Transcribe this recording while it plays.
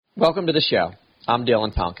Welcome to the show. I'm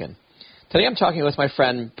Dylan Tonkin. Today I'm talking with my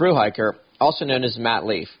friend Brew Hiker, also known as Matt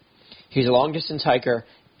Leef. He's a long-distance hiker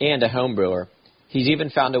and a home brewer. He's even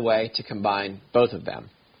found a way to combine both of them.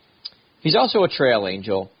 He's also a trail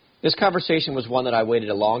angel. This conversation was one that I waited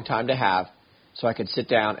a long time to have so I could sit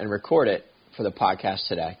down and record it for the podcast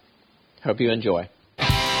today. Hope you enjoy.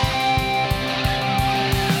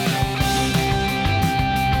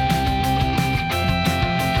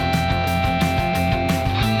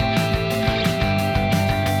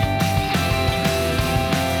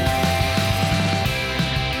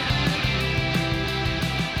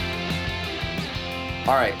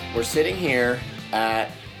 All right, we're sitting here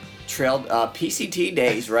at Trail PCT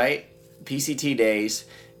Days, right? PCT Days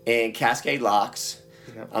in Cascade Locks.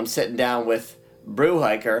 Yep. I'm sitting down with Brew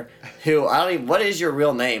Hiker, who what is your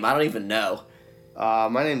real name? I don't even know.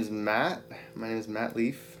 My name is Matt. My name is Matt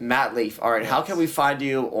Leef. Matt Leef. All right, yes. How can we find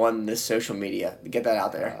you on this social media? Get that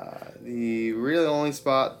out there. The really only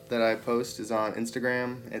spot that I post is on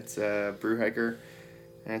Instagram. It's Brew Hiker,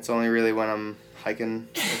 and it's only really when I'm hiking.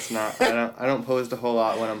 It's not. I don't post a whole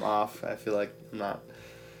lot when I'm off. I feel like I'm not.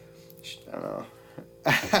 I don't know.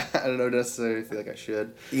 I don't necessarily feel like I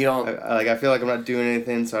should. You don't. I feel like I'm not doing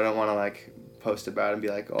anything, so I don't want to post about it and be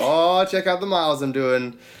like, oh, check out the miles I'm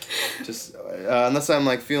doing. Just unless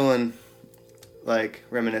I'm feeling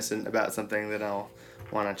reminiscent about something, that I'll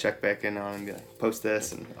want to check back in on and be like, post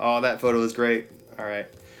this and oh, that photo was great. All right.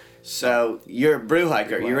 So you're a Brew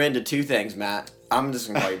Hiker. You're into two things, Matt. I'm just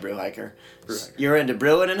gonna call you Brew Hiker. Brew Hiker. You're into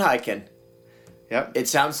brewing and hiking. Yep. It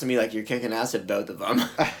sounds to me like you're kicking ass at both of them.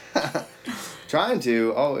 Trying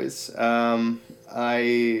to, always.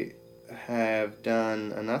 I have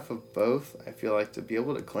done enough of both, I feel like, to be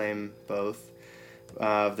able to claim both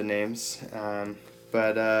of the names.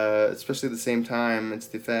 But especially at the same time, it's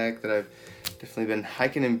the fact that I've definitely been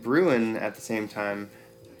hiking and brewing at the same time.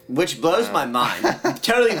 Which blows my mind.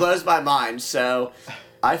 Totally blows my mind. So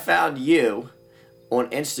I found you on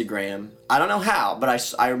Instagram. I don't know how,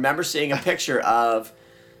 but I remember seeing a picture of,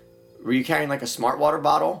 were you carrying a smart water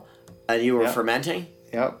bottle and you were fermenting?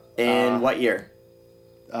 Yep. In what year?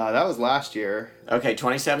 That was last year. Okay,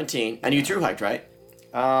 2017. And you thru hiked, right?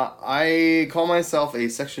 I call myself a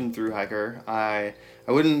section thru hiker. I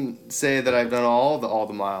wouldn't say that I've done all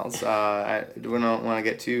the miles. I don't want to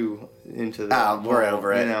get too into the. We're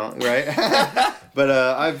over it. Right? But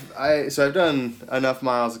I've done enough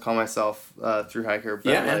miles to call myself thru hiker.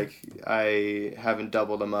 But yeah, I haven't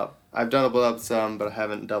doubled them up. I've doubled up some, but I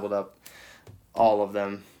haven't doubled up all of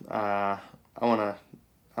them. I wanna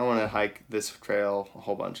hike this trail a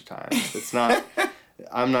whole bunch of times. It's not.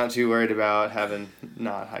 I'm not too worried about having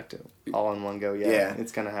not hiked it all in one go yet. Yeah.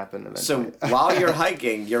 It's going to happen eventually. So while you're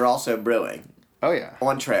hiking, you're also brewing. Oh, yeah.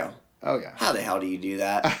 On trail. Oh, yeah. How the hell do you do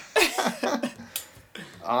that?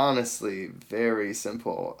 Honestly, very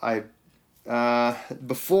simple.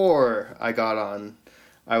 Before I got on,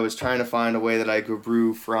 I was trying to find a way that I could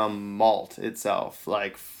brew from malt itself.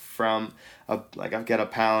 I'd get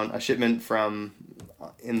a shipment from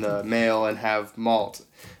in the mail and have malt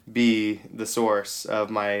be the source of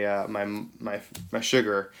my my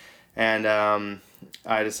sugar, and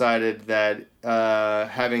I decided that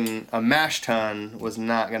having a mash tun was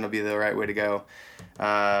not going to be the right way to go,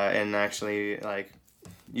 and actually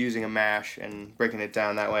using a mash and breaking it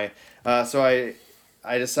down that way. So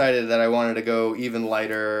I decided that I wanted to go even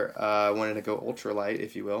lighter. I wanted to go ultra light,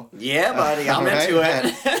 if you will. Yeah, buddy, I'm into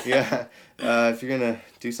it. Yeah, if you're gonna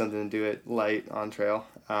do something, do it light on trail.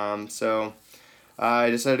 So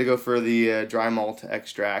I decided to go for the dry malt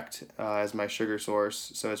extract as my sugar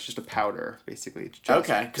source. So it's just a powder, basically.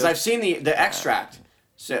 Okay, because I've seen the extract.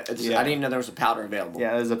 So I didn't even know there was a powder available.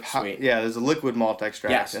 Yeah, there's a liquid malt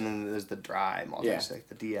extract, yes. And then there's the dry malt extract,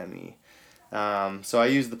 the DME. So I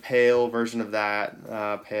use the pale version of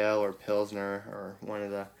that, pale or Pilsner, or one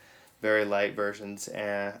of the very light versions.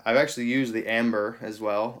 And I've actually used the amber as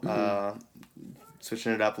well,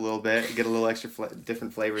 switching it up a little bit, get a little extra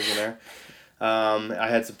different flavors in there. I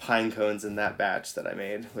had some pine cones in that batch that I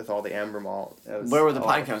made with all the amber malt. Where were the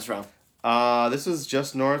pine cones from? This was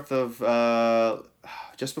just north of,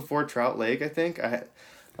 just before Trout Lake, I think. I had,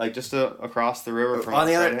 just across the river from on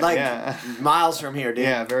the other, miles from here, dude.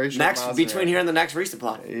 Yeah, very short miles between here and the next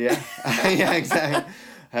resupply. Yeah, yeah, exactly.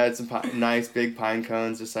 I had some nice big pine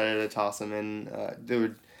cones. Decided to toss them in.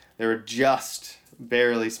 They were just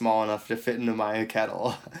barely small enough to fit into my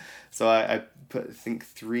kettle, so I put, I think,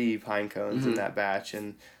 3 pine cones in that batch.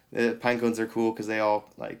 And the pine cones are cool because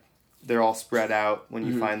they're all spread out when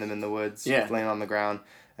you find them in the woods, laying on the ground.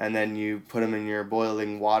 and then you put them in your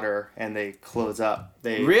boiling water, and they close up.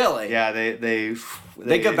 Really? Yeah, they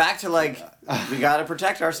go back to like we gotta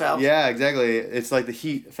protect ourselves. Yeah, exactly. It's like the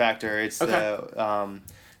heat factor. It's a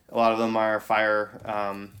lot of them are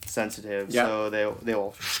fire sensitive, so they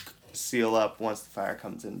will seal up once the fire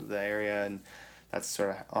comes into the area, and that's sort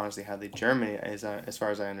of honestly how they germinate, as far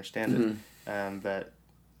as I understand it. But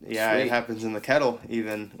yeah, Sweet. It happens in the kettle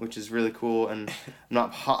even, which is really cool, and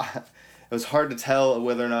not hot. It was hard to tell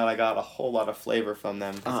whether or not I got a whole lot of flavor from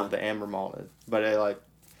them because of the amber malt, but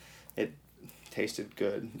it tasted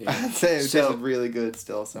good. Yeah. I'd say it tasted really good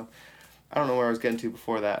still. So I don't know where I was getting to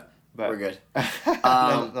before that. But we're good.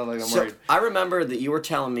 Not like I'm worried. I remember that you were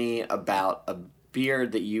telling me about a beer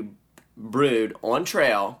that you brewed on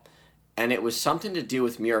trail, and it was something to do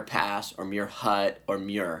with Muir Pass or Muir Hut or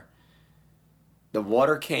Muir. The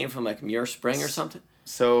water came from like Muir Spring or something?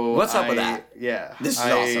 So what's up with that? Yeah. This is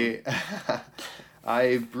awesome.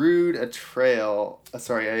 I brewed a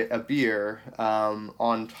beer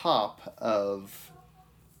on top of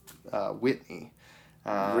Whitney.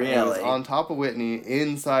 Really? It was on top of Whitney,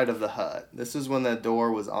 inside of the hut. This was when the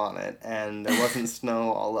door was on it, and there wasn't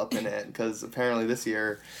snow all up in it, because apparently this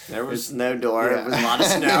year... There was no door. Yeah. There was a lot of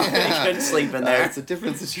snow. You couldn't sleep in there. It's a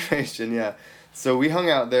different situation, yeah. So we hung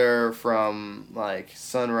out there from, like,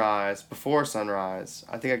 before sunrise.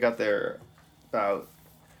 I think I got there about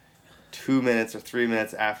 2 minutes or 3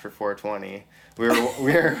 minutes after 4:20. We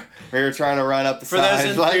were trying to run up the side.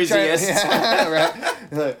 For those enthusiasts. Right?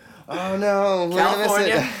 Like, oh no, we're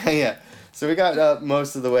California. Gonna miss it. Yeah. So we got up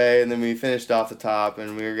most of the way, and then we finished off the top,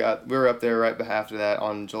 and we were up there right after that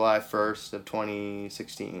on July 1st of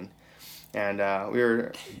 2016. And we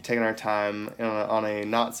were taking our time on a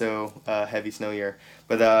not so heavy snow year.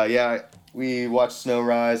 But we watched snow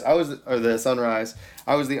rise. The sunrise.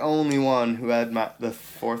 I was the only one who had the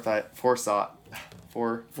foresight,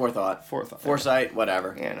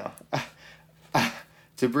 whatever. Yeah, no.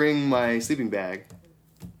 To bring my sleeping bag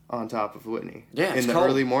on top of Whitney. Yeah, in the cold.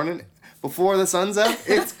 early morning. Before the sun's up,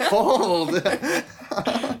 it's cold.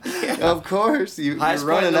 Of course, you're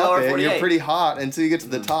running up it. You're pretty hot until you get to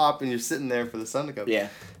the top, and you're sitting there for the sun to come. Yeah.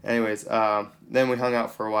 Anyways, then we hung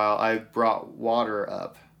out for a while. I brought water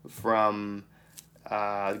up from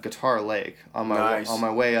Guitar Lake on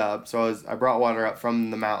my way up. So I brought water up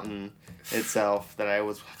from the mountain itself that I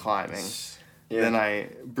was climbing. Yeah. Then I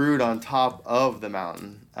brewed on top of the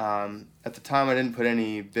mountain. At the time, I didn't put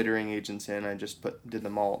any bittering agents in. I just did the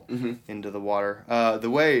malt into the water. The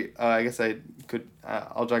way I guess I could,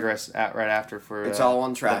 I'll digress right after for it's all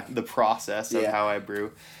on track. The process of how I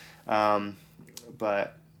brew.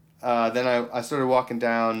 But then I started walking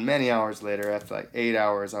down many hours later. After like 8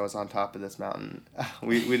 hours, I was on top of this mountain.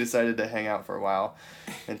 We decided to hang out for a while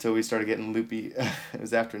until we started getting loopy. It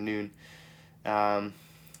was afternoon.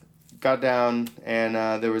 Got down, and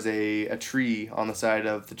there was a tree on the side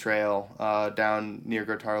of the trail down near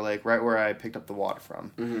Guitar Lake, right where I picked up the water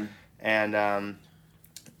from. Mm-hmm. And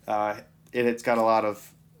it's got a lot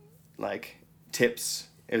of, like, tips.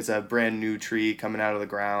 It was a brand new tree coming out of the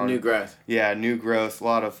ground. New growth. Yeah, new growth. A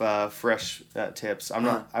lot of fresh tips.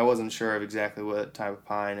 I wasn't sure of exactly what type of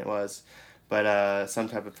pine it was, but some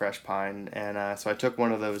type of fresh pine. And so I took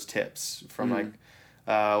one of those tips from it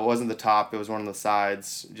wasn't the top, it was one of the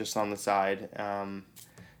sides, just on the side,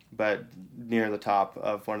 but near the top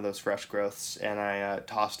of one of those fresh growths, and I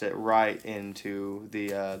tossed it right into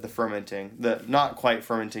the fermenting, the not quite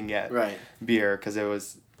fermenting yet beer, because it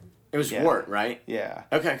was wort, right? Yeah.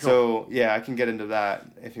 Okay, cool. So, yeah, I can get into that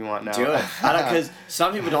if you want now. Do it. Because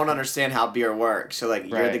some people don't understand how beer works, so, like,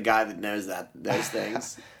 you're the guy that knows those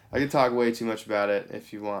things. I can talk way too much about it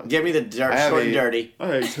if you want. Give me the short and dirty.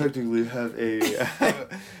 I technically have a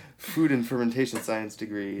food and fermentation science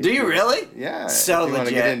degree. Do you really? Yeah. So if you legit. Want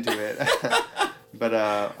to get into it. But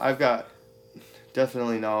I've got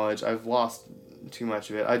definitely knowledge. I've lost too much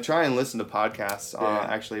of it. I try and listen to podcasts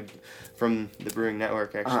actually from the Brewing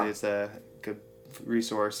Network. Actually, it's a good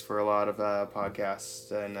resource for a lot of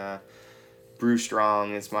podcasts, and Brew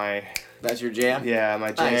Strong is my... That's your jam? Yeah,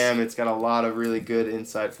 my jam. Nice. It's got a lot of really good,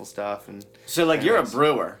 insightful stuff. And so, like, you're a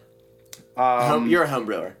brewer. You're a home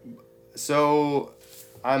brewer. So,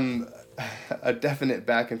 I'm a definite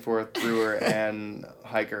back and forth brewer and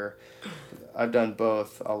hiker. I've done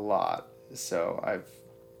both a lot. So, I've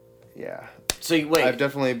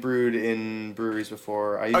definitely brewed in breweries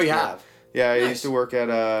before. I used to work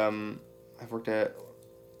at,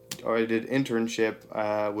 I did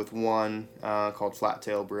internship with one called Flat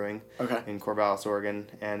Tail Brewing in Corvallis, Oregon,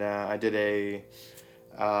 and I did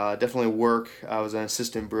I was an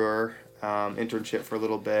assistant brewer internship for a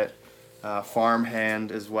little bit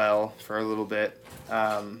farmhand as well for a little bit.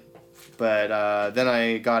 But then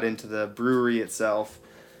I got into the brewery itself,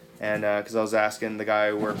 and because I was asking the guy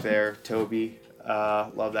who worked there, Toby,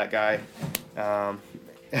 love that guy.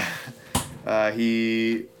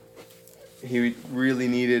 He really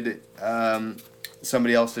needed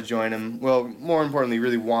somebody else to join him. Well, more importantly,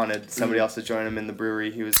 really wanted somebody else to join him in the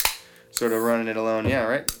brewery. He was sort of running it alone. Yeah,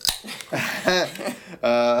 right?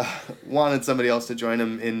 Wanted somebody else to join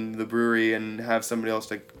him in the brewery and have somebody else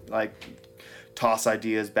to, like, toss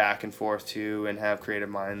ideas back and forth to and have creative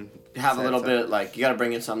mind. Have a little bit, like, you got to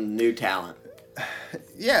bring in some new talent.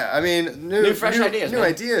 Yeah, I mean, new fresh ideas. New man.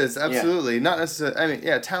 ideas, absolutely. Yeah. Not necessarily. I mean,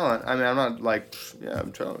 yeah, talent. I mean, I'm not like, yeah,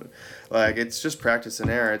 I'm trying. Like, it's just practice and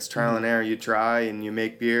error. It's trial and error. You try and you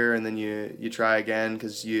make beer, and then you try again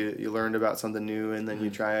because you learned about something new, and then you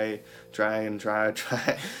try.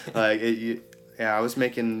 Like I was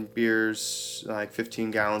making beers like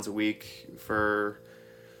 15 gallons a week for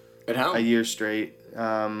at home a year straight.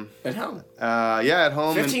 At home. Yeah, at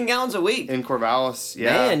home. 15 gallons a week. In Corvallis,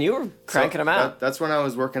 yeah. Man, you were cranking them out. That's when I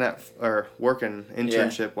was working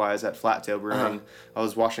internship-wise at Flattail Brewing. Uh-huh. I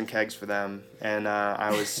was washing kegs for them, and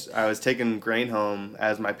I was taking grain home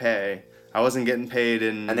as my pay. I wasn't getting paid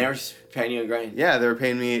in... And they were paying you in grain? Yeah, they were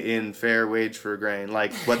paying me in fair wage for grain,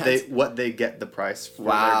 like what they get the price for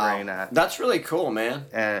their grain at. That's really cool, man.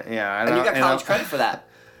 And you got college credit for that.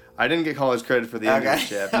 I didn't get college credit for the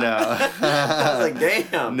internship. No. I was like,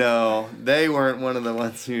 damn. No, they weren't one of the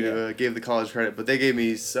ones who gave the college credit, but they gave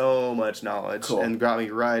me so much knowledge and brought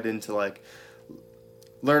me right into like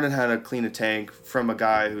learning how to clean a tank from a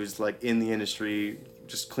guy who's like in the industry,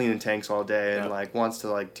 just cleaning tanks all day and like wants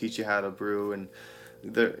to like teach you how to brew and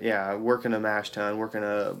working a mash tun, working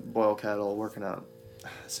a boil kettle, working a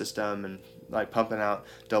system and like pumping out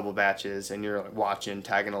double batches, and you're like watching,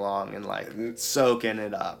 tagging along, and like soaking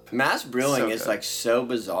it up. Mass brewing is like so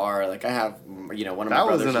bizarre. Like I have, one of my brothers. That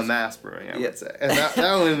wasn't a mass brewing, I would say. And that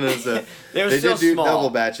one was they did do small. double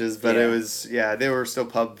batches, but it was they were still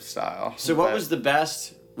pub style. So what was the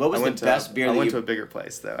best? What was the best beer? I went to a bigger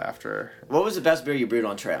place though after. What was the best beer you brewed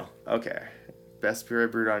on trail? Okay, best beer I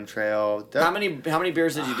brewed on trail. How many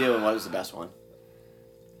beers did you do, and what was the best one?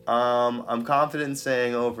 I'm confident in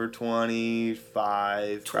saying over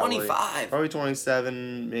 25. 25? Probably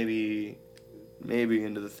 27, maybe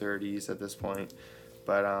into the 30s at this point.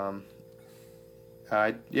 But,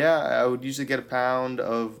 I would usually get a pound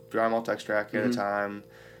of dry malt extract at a time.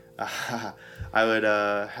 I would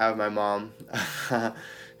have my mom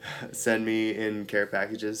send me in care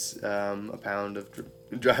packages a pound of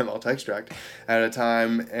dry malt extract at a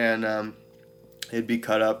time, and it'd be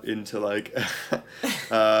cut up into like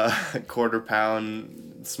quarter pound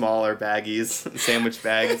smaller baggies, sandwich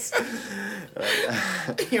bags.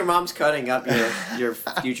 Your mom's cutting up your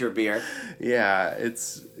future beer. Yeah,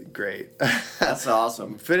 it's great. That's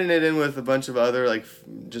awesome. Fitting it in with a bunch of other like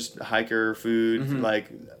just hiker food. Like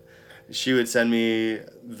she would send me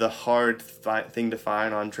the hard thing to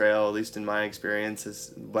find on trail, at least in my experience,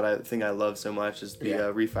 is what I think I love so much is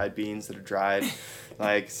the refried beans that are dried.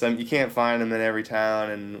 Like you can't find them in every town,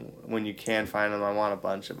 and when you can find them, I want a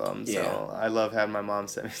bunch of them. So I love having my mom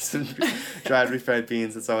send me some dried refried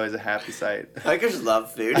beans. It's always a happy sight. Hikers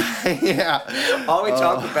love food. Yeah. All we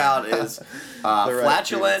talk about is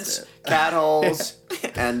flatulence, cat holes,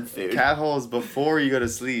 and food. Cat holes before you go to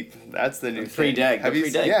sleep. That's the new pre-dig. Have you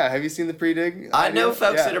seen the pre-dig? I know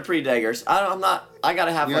folks that are pre-diggers. I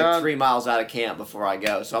gotta have like 3 miles out of camp before I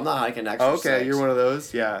go, so I'm not hiking extra. Okay, you're one of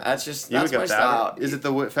those. Yeah, that's my style. Is it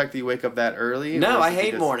the fact that you wake up that early? No, I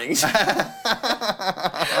hate mornings.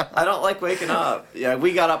 I don't like waking up. Yeah,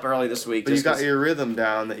 we got up early this week. But you got your rhythm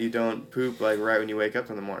down that you don't poop like right when you wake up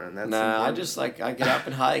in the morning. That's important. I get up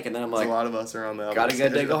and hike, and then I'm like, a lot of us are on the gotta go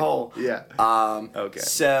dig a hole. Yeah. Okay.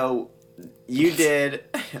 So you did.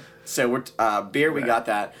 So we're beer. We got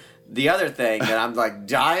that. The other thing that I'm like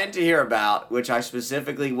dying to hear about, which I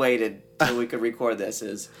specifically waited till we could record this,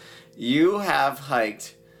 is you have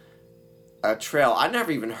hiked a trail I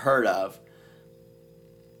never even heard of.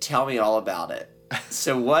 Tell me all about it.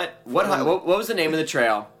 So what was the name of the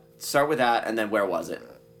trail? Start with that, and then where was it?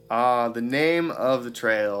 The name of the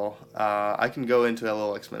trail, I can go into a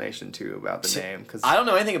little explanation too about the name, because I don't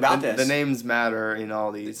know anything about this. The names matter in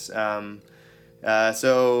all these. So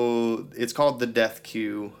it's called the Death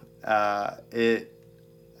Queue. So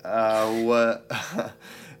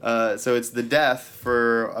it's the Death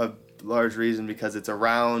for a large reason because it's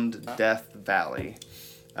around Death Valley.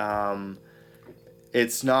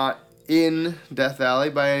 It's not in Death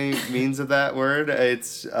Valley by any means of that word.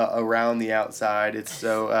 It's around the outside. It's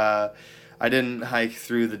so I didn't hike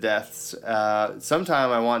through the deaths. Sometime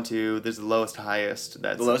I want to. There's the lowest highest.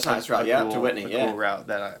 That's The lowest highest route, yeah, to Whitney, cool route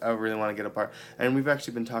that I really want to get apart. And we've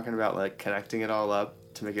actually been talking about like connecting it all up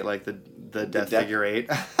to make it like the death figure eight.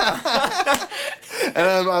 And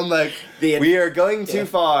I'm like, we are going too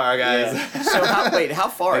far, guys. Yeah. So how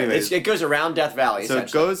far? It goes around Death Valley. So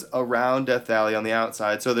it goes around Death Valley on the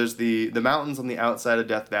outside. So there's the mountains on the outside of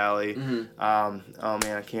Death Valley. Mm-hmm. Oh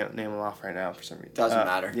man, I can't name them off right now for some reason. Doesn't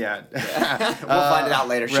matter. Yeah. We'll find it out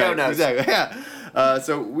later. Show right, notes. Exactly. Yeah.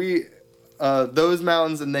 So we those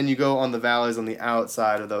mountains, and then you go on the valleys on the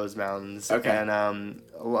outside of those mountains. Okay. And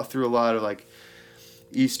through a lot of like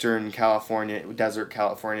Eastern California, desert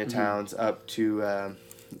California towns up to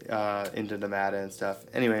into Nevada and stuff.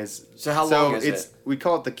 Anyways, so how long is it? We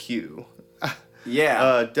call it the Q.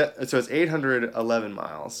 Yeah. So it's 811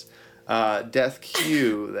 miles. Death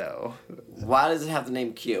Q though. Why does it have the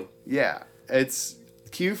name Q? Yeah, it's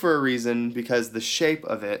Q for a reason because the shape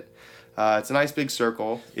of it. It's a nice big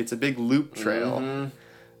circle. It's a big loop trail. Mm-hmm.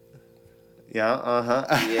 Yeah.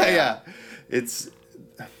 Yeah. Yeah. It's.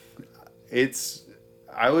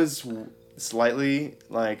 I was slightly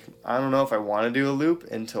like, I don't know if I want to do a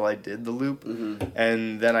loop until I did the loop. Mm-hmm.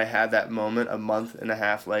 And then I had that moment a month and a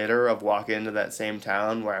half later of walking into that same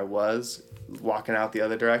town where I was walking out the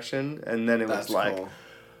other direction. And then it was like, cool.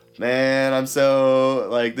 Man, I'm so,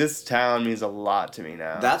 like, this town means a lot to me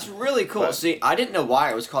now. That's really cool. But, see, I didn't know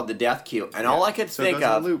why it was called the Death Queue. And all I could think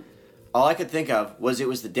of was it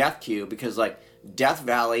was the Death Queue because, like, Death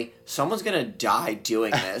Valley, someone's going to die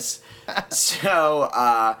doing this. So,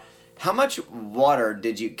 how much water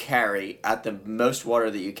did you carry at the most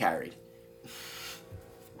water that you carried?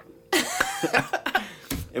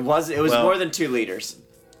 It was more than 2 liters.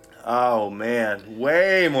 Oh, man.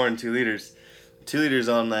 Way more than 2 liters. 2 liters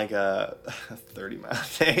on like a 30-mile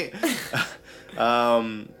day.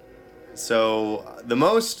 So the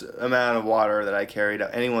most amount of water that I carried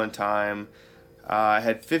at any one time, I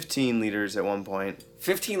had 15 liters at one point.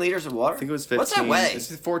 15 liters of water? I think it was 15. What's that weigh?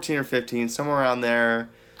 It's 14 or 15, somewhere around there.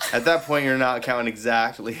 At that point, you're not counting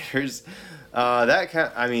exact liters.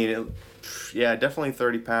 Definitely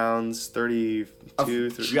 30 pounds, 32,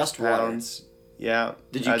 just pounds. Water. Yeah.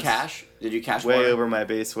 Did you cash? Did you cash way water? over my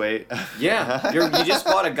base weight? Yeah. You just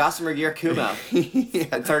bought a Gossamer Gear Kumo.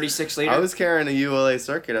 At 36 liters. I was carrying a ULA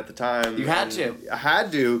circuit at the time. You had to. I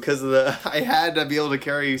had to because I had to be able to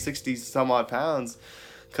carry 60 some odd pounds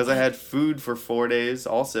because I had food for 4 days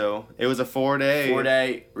also. It was a 4-day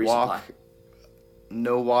 4-day resupply. Walk,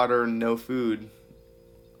 no water, no food.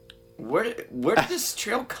 Where did this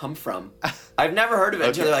trail come from? I've never heard of it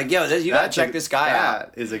until they're like, yo, you gotta check this guy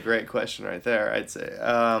out. That is a great question right there, I'd say.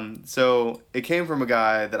 So it came from a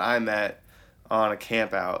guy that I met on a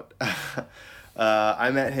camp out. I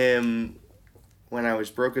met him when I was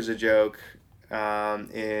broke as a joke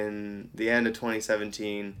in the end of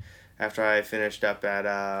 2017 after I finished up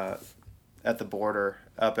at the border,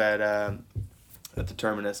 up at the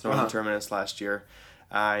terminus, northern terminus last year.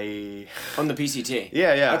 On the PCT?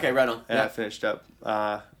 Yeah. Okay, right on. Yeah, I finished up.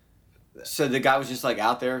 So the guy was just like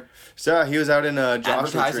out there? So he was out in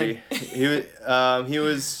Joshua Tree. I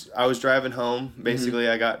was driving home. Basically,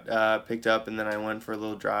 I got picked up and then I went for a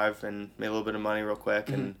little drive and made a little bit of money real quick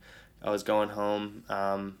and I was going home.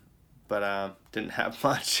 But didn't have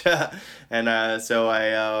much. And so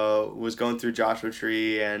I was going through Joshua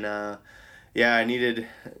Tree and I needed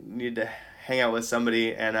to hang out with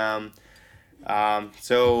somebody and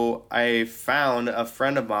so I found a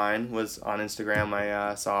friend of mine was on Instagram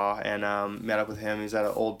I saw and met up with him. He's at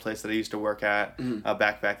an old place that I used to work at, a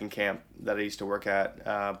backpacking camp that I used to work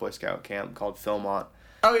at, Boy Scout camp called Philmont.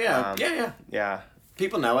 Oh yeah, yeah.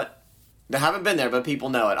 People know it. They haven't been there, but people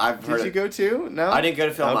know it. I've heard. Did you go to? No, I didn't go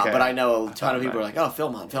to Philmont, okay. but I know a ton of people are like, "Oh,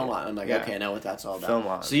 Philmont." I'm like, okay, I know what that's all about.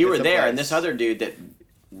 Philmont. So you were It's a there, place. and this other dude that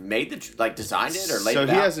made designed it or laid it out.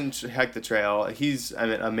 So he hasn't hiked the trail. He's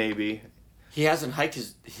a maybe. He hasn't hiked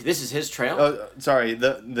this is his trail? Oh, sorry,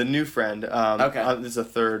 the new friend. Okay. This is a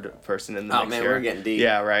third person in the mix man, here. we're getting deep.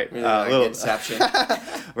 Yeah, right. Really like little Inception.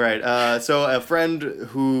 Right. So a friend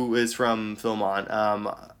who is from Philmont,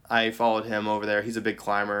 I followed him over there. He's a big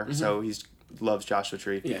climber, so loves Joshua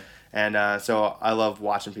Tree. Yeah. And so I love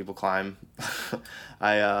watching people climb.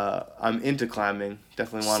 I'm into climbing.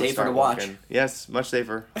 Definitely want to start to watch. walking. Yes, much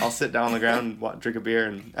safer. I'll sit down on the ground and drink a beer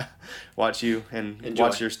and watch you and Enjoy.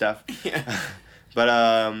 watch your stuff. Yeah. But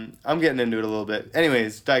I'm getting into it a little bit.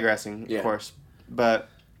 Anyways, digressing, of course. But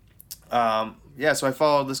so I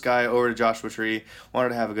followed this guy over to Joshua Tree. Wanted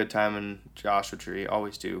to have a good time in Joshua Tree.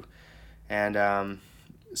 Always do. And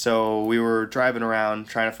so we were driving around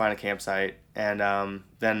trying to find a campsite. And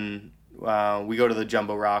then we go to the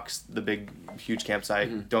Jumbo Rocks, the big, huge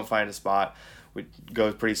campsite. Don't find a spot. We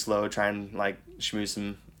go pretty slow, try and like schmooze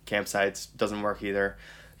some campsites. Doesn't work either.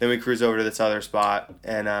 Then we cruise over to this other spot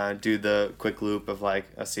and do the quick loop of like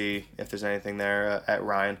see if there's anything there at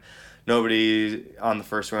Ryan. Nobody on the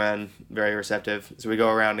first run, very receptive. So we go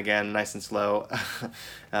around again, nice and slow.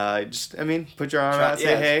 Put your arm out,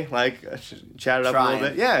 say hey, like chat it up a little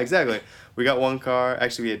bit. Yeah, exactly. We got one car.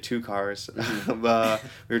 Actually, we had 2 cars. We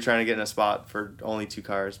were trying to get in a spot for only 2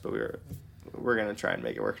 cars, but we're gonna try and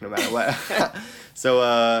make it work no matter what.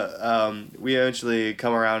 So we eventually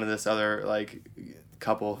come around to this other like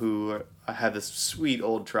couple who had this sweet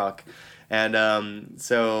old truck. And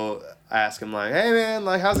so I ask him like, hey man,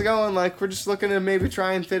 like how's it going? Like we're just looking to maybe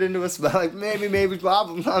try and fit into a spot, like maybe blah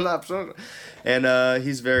blah blah. I'm not sure. And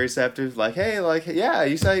he's very receptive, like hey, like yeah,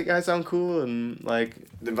 you guys sound cool and like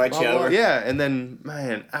invite you over. Yeah, and then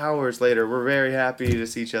man, hours later, we're very happy to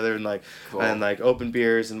see each other and like cool. And like open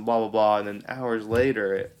beers and blah blah blah. And then hours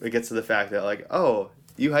later, it gets to the fact that like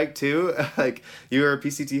you hike too, like you were a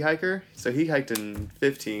PCT hiker, so he hiked in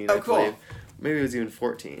 15. Oh, cool. Believe. Maybe it was even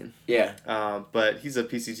 14. Yeah. But he's a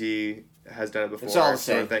PCT, has done it before. It's all the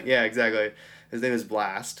same. Yeah, exactly. His name is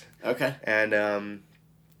Blast. Okay. And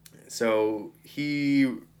so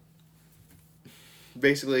he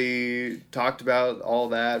basically talked about all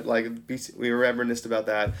that. Like we reminisced about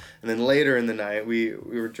that. And then later in the night, we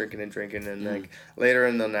were drinking and like later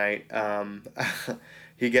in the night,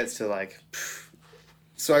 he gets to like,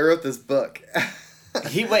 so I wrote this book.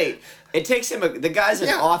 It takes him the guy's an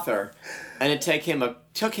author. And it took him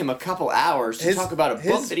a couple hours to talk about a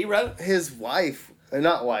book that he wrote? His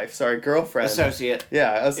girlfriend. Associate.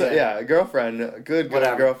 Yeah, girlfriend. Good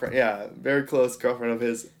girlfriend. Yeah, very close girlfriend of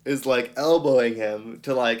his is like elbowing him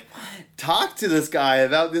to like talk to this guy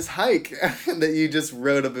about this hike that you just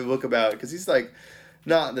wrote up a book about. Because he's like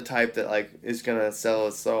not the type that like is gonna sell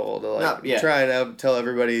his soul to like try and tell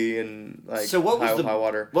everybody in like high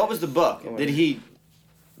water. What was the book? Did he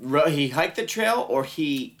hiked the trail or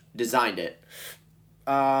he designed it?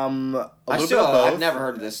 I've never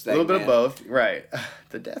heard of this thing. A little bit of both, right?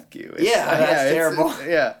 The death queue. That's terrible.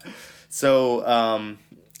 Yeah. So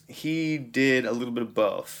he did a little bit of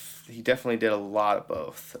both. He definitely did a lot of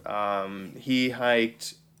both. He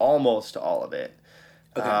hiked almost all of it.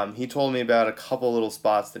 Okay. He told me about a couple little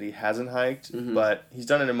spots that he hasn't hiked, but he's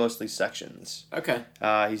done it in mostly sections. Okay.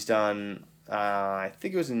 He's done, I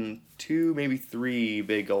think it was in 2, maybe 3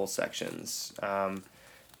 big old sections.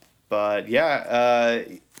 But yeah,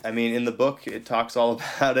 I mean, in the book, it talks all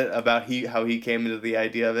about it, about how he came into the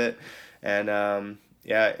idea of it. And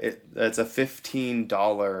it's a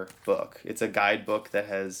 $15 book. It's a guidebook that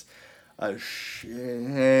has a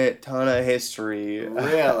shit ton of history.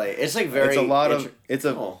 Really? It's like very... It's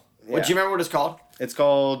a... Cool. Do you remember what it's called? It's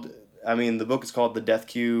called... I mean, the book is called The Death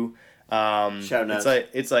Queue. Show notes.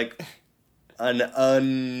 It's like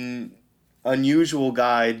an unusual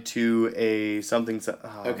guide to a something.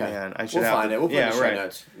 Oh man, I should find it. We'll put it in the show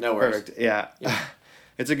notes. No worries. Perfect. Yeah.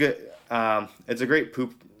 It's a good. It's a great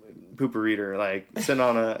pooper reader. Like sitting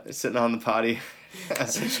on the potty.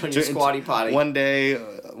 Squatty potty. One day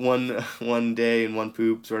and one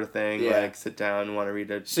poop sort of thing. Yeah. Like sit down and want to read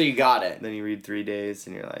it. So you got it. Then you read 3 days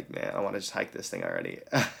and you're like, man, I want to just hike this thing already.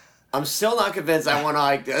 I'm still not convinced I want to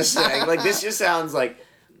hike this thing. Like this just sounds like.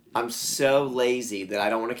 I'm so lazy that I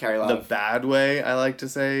don't want to carry a lot The bad way, I like to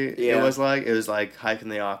say, it was like hiking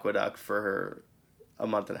the aqueduct for a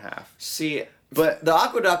month and a half. See, but the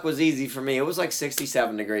aqueduct was easy for me. It was like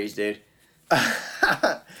 67 degrees, dude.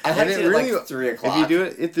 I hiked it at like 3 o'clock.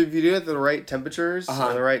 If you do it at the right temperatures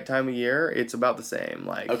and the right time of year, it's about the same.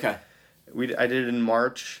 Like I did it in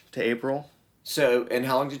March to April. So, and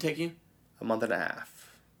how long did it take you? A month and a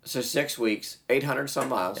half. So 6 weeks, 800 some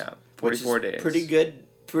miles. Yeah, 44 days.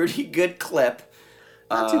 Pretty good clip.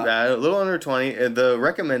 Not too bad. A little under 20. The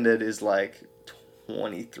recommended is like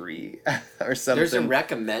 23 or something. There's a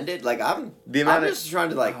recommended? Like I'm just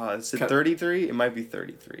trying to like... is it 33? It might be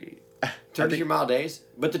 33. 33 mile days?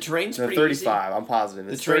 But the terrain's pretty 35, easy. I'm positive.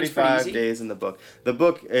 It's 35 days in the book. The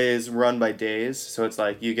book is run by days, so it's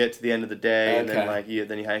like you get to the end of the day and then like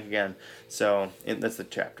then you hike again. So that's the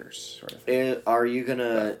chapters sort of thing. Are you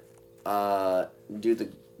gonna do the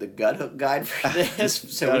gut hook guide for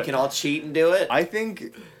this so we can all cheat and do it? I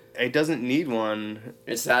think it doesn't need one.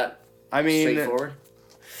 It's that straightforward?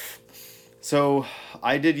 So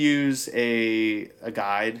I did use a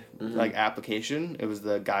guide, like application. It was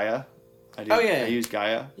the Gaia. I used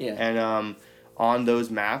Gaia. Yeah. And on those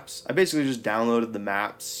maps, I basically just downloaded the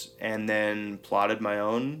maps and then plotted my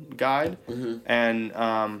own guide. And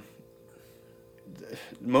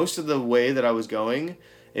most of the way that I was going,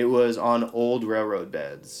 It was on old railroad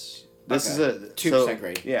beds. This is a 2%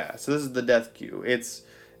 grade. Yeah, so this is the death queue.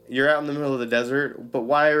 You're out in the middle of the desert, but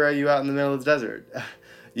why are you out in the middle of the desert?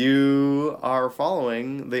 You are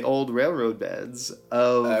following the old railroad beds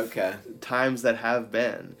of times that have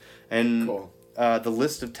been. And the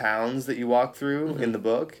list of towns that you walk through in the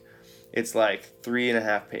book, it's like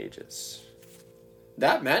 3.5 pages.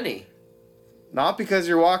 That many? Not because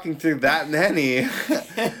you're walking through that many.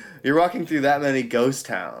 You're walking through that many ghost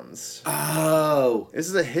towns. Oh. This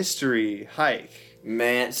is a history hike.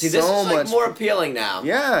 Man, see, this is like more appealing now.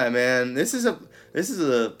 Yeah, man. This is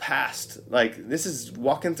a past. Like, this is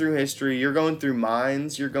walking through history. You're going through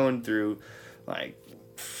mines. You're going through, like,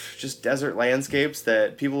 just desert landscapes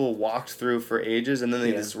that people walked through for ages. And then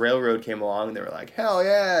this railroad came along, and they were like, hell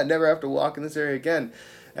yeah, never have to walk in this area again.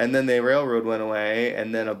 And then the railroad went away,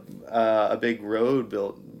 and then a big road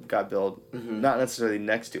got built. Not necessarily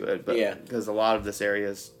next to it, but because a lot of this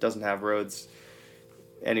area doesn't have roads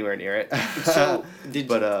anywhere near it. So, how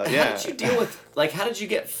did you deal with, like, how did you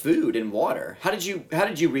get food and water? How did you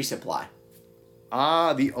resupply?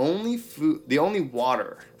 The only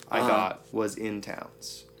water I got was in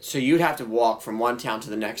towns. So you'd have to walk from one town to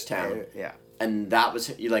the next town. Yeah. And that was,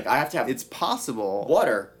 I have to have... It's possible.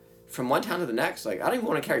 Water from one town to the next. Like, I don't even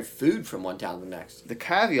want to carry food from one town to the next. The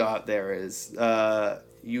caveat there is,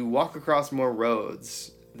 you walk across more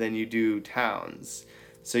roads than you do towns.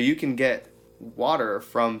 So you can get water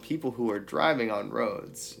from people who are driving on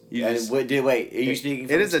roads. Wait, are you speaking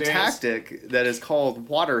from It is experience? a tactic that is called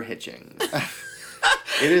water hitching.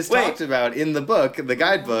 It is talked about in the book, the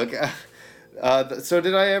guidebook. So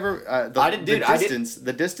did I ever...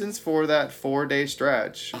 The distance for that 4-day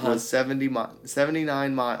stretch was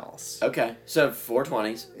 79 miles. Okay, so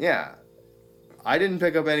 420s. Yeah. I didn't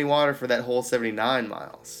pick up any water for that whole 79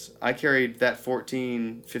 miles. I carried that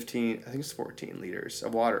 15, I think it's 14 liters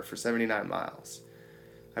of water for 79 miles.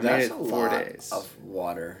 I made it 4 days. Of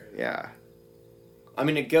water. Yeah. I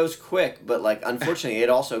mean, it goes quick, but, like, unfortunately, it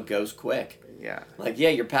also goes quick. Yeah. Like, yeah,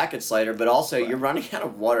 your packet's lighter, but also you're running out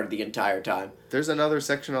of water the entire time. There's another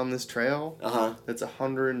section on this trail that's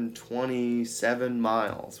 127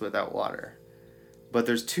 miles without water. But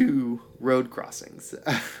there's 2 road crossings.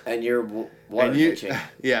 And you're water hitching.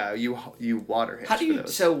 Yeah, you water hitch. How do you?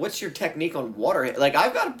 So what's your technique on water? Like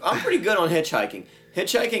I'm pretty good on hitchhiking.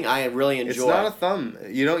 Hitchhiking, I really enjoy. It's not a thumb.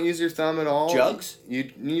 You don't use your thumb at all. Jugs. You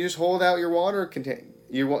just hold out your water container.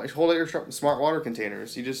 You hold out your smart water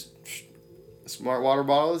containers. You just smart water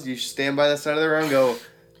bottles. You stand by the side of the road and go,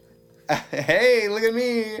 "Hey, look at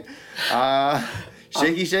me,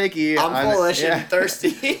 shaky." I'm foolish and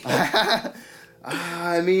thirsty.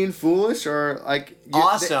 I mean, foolish or like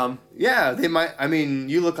awesome. They might. I mean,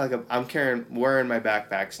 you look like I'm wearing my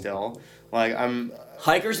backpack still. Like I'm.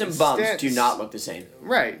 Hikers and bums do not look the same.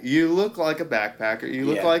 Right. You look like a backpacker. You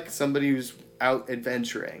look like somebody who's out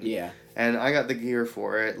adventuring. Yeah. And I got the gear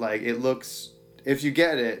for it. Like it looks. If you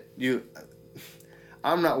get it,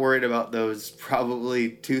 I'm not worried about those probably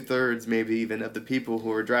 2/3 maybe even of the people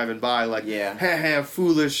who are driving by. Like hey,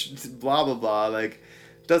 foolish, blah blah blah. Like.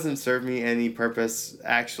 Doesn't serve me any purpose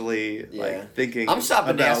actually like thinking I'm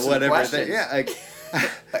stopping about to whatever questions. like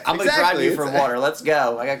I'm gonna drive you for water. Let's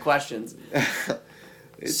go. I got questions.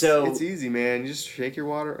 It's easy, man. You just shake your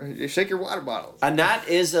water bottles. And that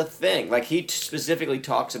is a thing. Like he specifically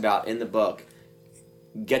talks about in the book.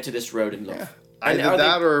 Get to this road and look.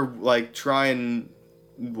 Yeah. Or like try and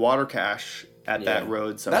water cache at that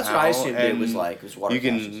road somehow. That's what I assumed it was like. Was water. You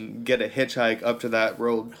can get a hitchhike up to that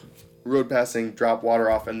road passing, drop water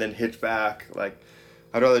off, and then hitch back. Like,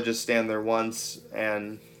 I'd rather just stand there once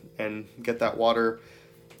and get that water.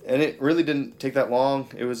 And it really didn't take that long.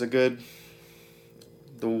 It was the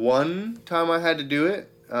one time I had to do it,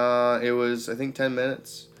 it was, I think, 10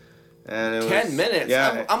 minutes. And it 10 minutes?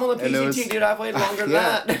 Yeah. I'm on the PCT, dude. I've waited longer than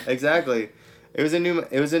that. Exactly. It was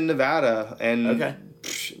in Nevada, and Okay.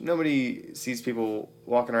 Nobody sees people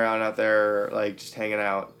walking around out there, like, just hanging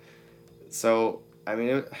out. So, I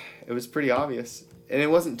mean, it was pretty obvious. And it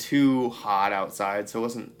wasn't too hot outside, so it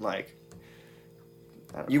wasn't, like...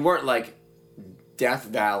 You weren't, like, Death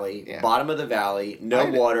Valley, bottom of the valley,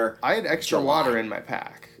 water. I had extra water in my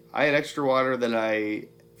pack. I had extra water that I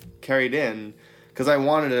carried in, because I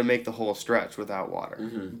wanted to make the whole stretch without water.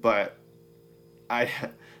 Mm-hmm. But I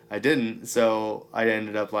didn't, so I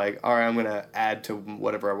ended up like, all right, I'm going to add to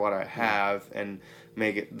whatever water I have and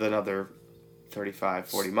make it another 35,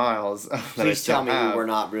 40 miles. Please tell me you were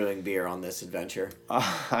not brewing beer on this adventure.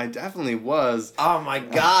 I definitely was. Oh my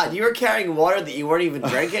God, you were carrying water that you weren't even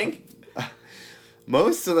drinking?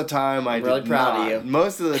 Most of the time I really did proud not. of you.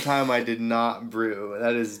 Most of the time I did not brew.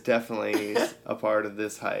 That is definitely a part of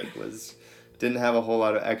this hike. Didn't have a whole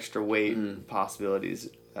lot of extra weight possibilities.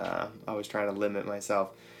 I was trying to limit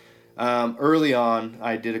myself. Early on,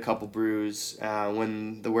 I did a couple brews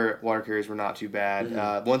when the water carriers were not too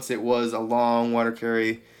bad. Once it was a long water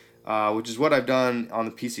carry, which is what I've done on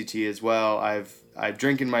the PCT as well. I've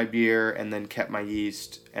drinking my beer and then kept my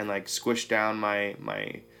yeast and like squished down my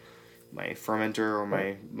fermenter or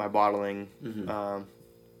my bottling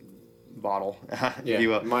bottle. Yeah, if you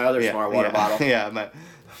will. my other smart water bottle. Yeah, my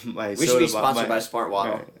We should be sponsored by Smart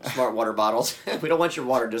Water. Right. Smart water bottles. We don't want your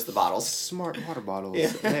water, just the bottles. Smart water bottles. Yeah.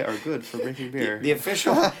 They are good for drinking beer. The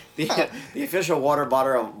official the official water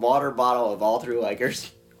bottle of all through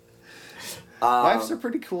hikers. Lifes are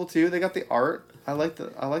pretty cool too. They got the art. I like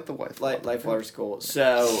the Life. Life water's cool.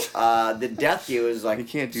 So the Death Queue is like You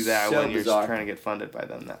can't do that so when you're bizarre. trying to get funded by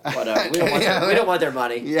them. But we don't want their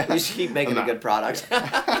money. Yeah. We should keep making a good product.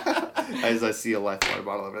 As I see a Life water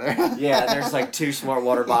bottle over there. Yeah, there's like 2 smart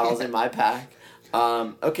water bottles in my pack.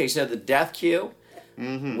 Okay, so the Death Queue,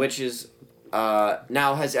 which is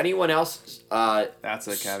now has anyone else? That's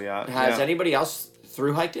a caveat. Has anybody else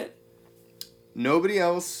through hiked it? Nobody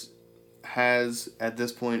else has at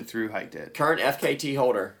this point through hiked it. Current FKT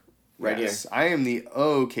holder, right here. I am the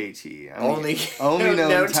OKT. I'm Only the only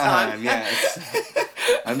known time. Yes,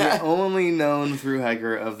 I'm the only known through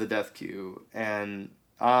hiker of the Death Queue, and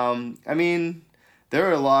I mean, there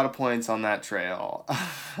are a lot of points on that trail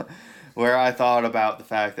where I thought about the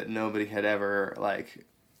fact that nobody had ever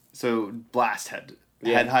Blast had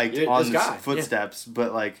hiked on the footsteps,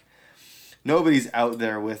 but like. Nobody's out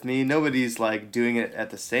there with me. Nobody's like doing it at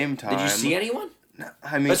the same time. Did you see anyone?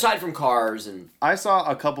 I mean, aside from cars and I saw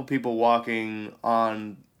a couple people walking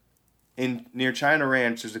near China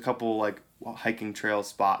Ranch. There's a couple like hiking trail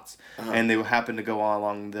spots, and they happened to go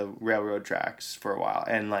along the railroad tracks for a while.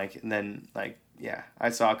 And then I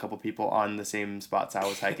saw a couple people on the same spots I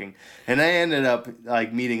was hiking, and I ended up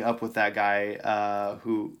like meeting up with that guy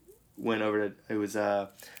who went over to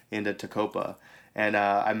into Tacopa. And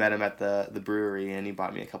I met him at the brewery, and he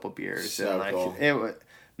bought me a couple beers. So and cool.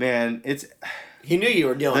 He knew you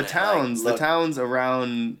were doing the towns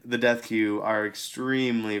around the Death Queue are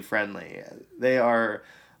extremely friendly. They are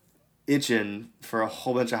itching for a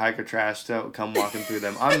whole bunch of hiker trash to come walking through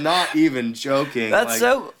them. I'm not even joking. That's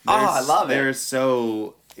I love it. They're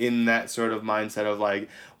so in that sort of mindset of like,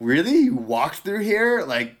 really? You walked through here?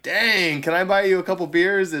 Like, dang, can I buy you a couple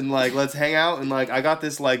beers and like let's hang out and like I got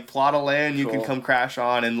this like plot of land you can come crash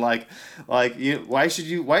on and like why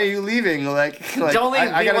are you leaving? Like don't leave,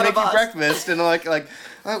 I gotta make you breakfast and like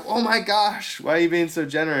oh my gosh, why are you being so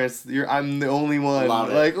generous? I'm the only one.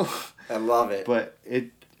 I love it. But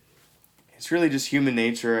it's really just human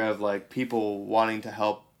nature of like people wanting to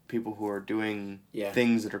help people who are doing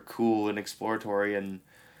things that are cool and exploratory, and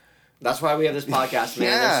that's why we have this podcast, man.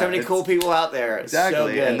 There's so many cool people out there. It's exactly, so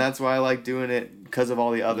good. and that's why I like doing it because of all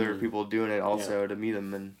the other people doing it also to meet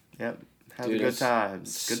them and have good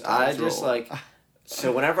times. Good times. I just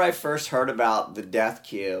so whenever I first heard about the Death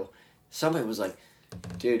Queue, somebody was like,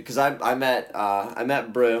 dude, because I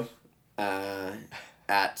met Brew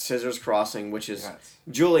at Scissors Crossing, which is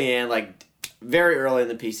Julianne, like very early in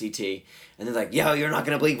the PCT, and they're like, yo, you're not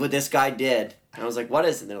gonna believe what this guy did. And I was like, what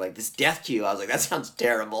is it? And they're like, this Death Queue. I was like, that sounds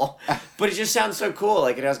terrible. But it just sounds so cool.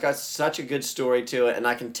 Like, it has got such a good story to it. And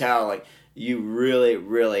I can tell, like, you really,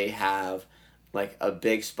 really have, like, a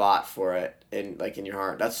big spot for it in your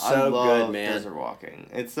heart. That's so good, man. Desert walking.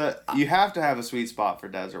 You have to have a sweet spot for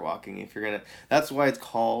desert walking if you're going to. That's why it's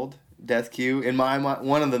called Death Queue in my mind.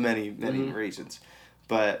 One of the many reasons.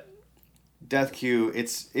 But Death Queue,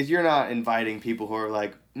 if you're not inviting people who are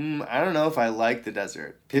like, I don't know if I like the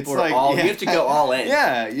desert. People you have to go all in.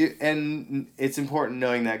 Yeah, and it's important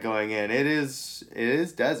knowing that going in. It is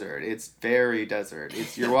desert. It's very desert.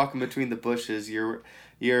 You're walking between the bushes. You're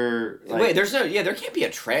like, wait. There can't be a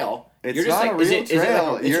trail. It's not a real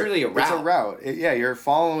trail. It's really a route. It's a route. You're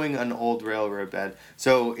following an old railroad bed.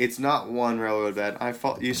 So it's not one railroad bed.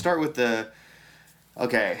 You start with the.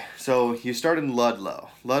 Okay, so you start in Ludlow.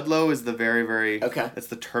 Ludlow is the very, very... It's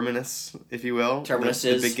the terminus, if you will. Terminus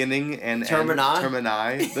the beginning and... Termini?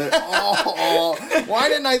 Termini. Why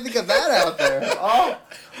didn't I think of that out there?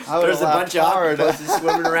 There's a bunch of octopuses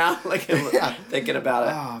swimming around thinking about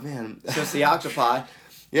it. Oh, man. So it's the octopi.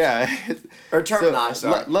 Yeah. Or termini,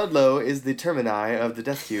 sorry. Ludlow is the termini of the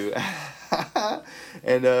Death Queue.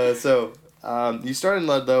 And you start in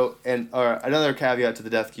Ludlow, and another caveat to the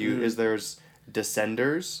Death Queue is there's...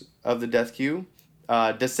 descenders of the Death Queue.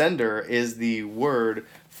 Descender is the word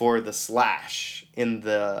for the slash in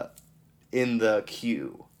the in the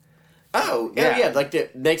queue. Oh, yeah, like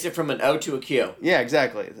it makes it from an O to a Q. Yeah,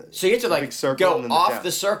 exactly. So you have to like go off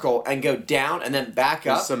the circle and go down and then back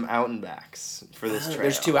There's up. some out and backs for this trail.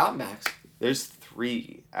 There's 2 out and backs. There's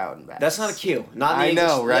 3 out and backs. That's not a Q. Not in the I English.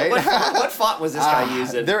 know, right? What font was this guy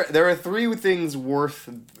using? There are 3 things worth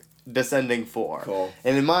descending for. Cool.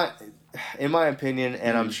 And in my opinion,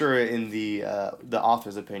 and I'm sure in the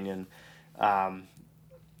author's opinion,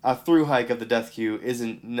 a through hike of the death queue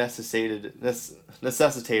isn't necessitated,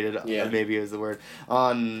 maybe is the word,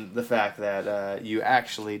 on the fact that you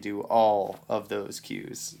actually do all of those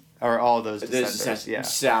queues or all of those descenders. Yeah,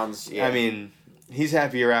 sounds. Yeah. I mean, he's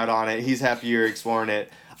happy you're out on it. He's happy you're exploring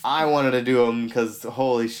it. I wanted to do them because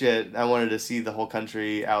holy shit, I wanted to see the whole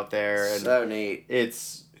country out there. And so neat.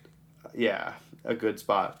 It's a good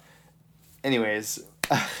spot. Anyways,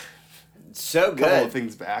 so good. A couple of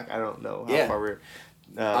things back. I don't know how far we're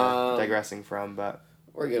digressing from, but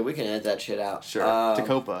we're good. We can edit that shit out. Sure.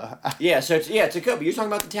 Tacopa. Tacopa. You're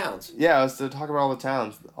talking about the towns. Yeah, I was to talk about all the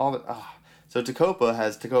towns. So Tacopa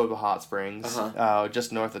has Tacopa Hot Springs,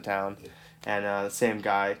 just north of town, and the same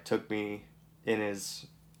guy took me in his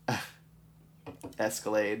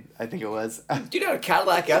Escalade, I think it was. Dude, a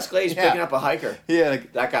Cadillac Escalade is picking up a hiker. He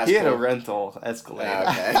had that guy's he had a rental Escalade.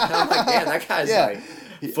 Okay. I'm like, damn, that guy's like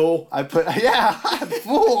fool.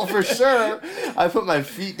 Fool for sure. I put my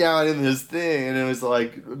feet down in this thing, and it was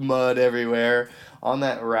like mud everywhere. On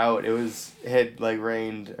that route, it had like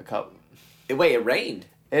rained a couple. Wait, it rained?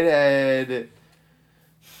 It had.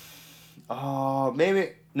 Oh,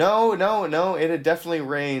 maybe no. It had definitely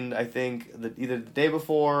rained. I think either the day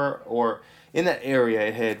before or in that area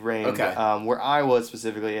it had rained. Okay. Where I was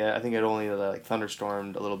specifically, I think it only like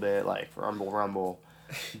thunderstormed a little bit, like rumble.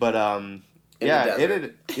 But yeah, it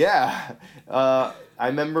had. Yeah, I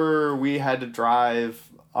remember we had to drive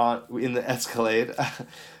in the Escalade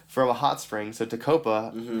from a hot spring. So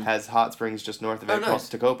Tacopa has hot springs just north of it, called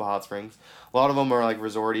Tacopa Hot Springs. A lot of them are like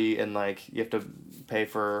resorty and like you have to pay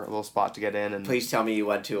for a little spot to get in. And please tell me you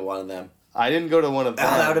went to one of them. I didn't go to one of them.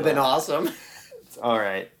 Oh, that would have been awesome. All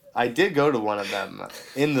right, I did go to one of them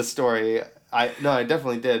in the story. I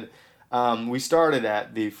definitely did. We started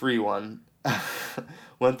at the free one,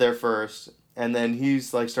 went there first, and then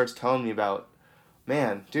he's like starts telling me about,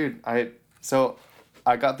 man, dude, I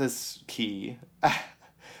got this key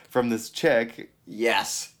from this chick.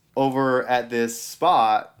 Yes. Over at this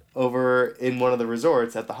spot over in one of the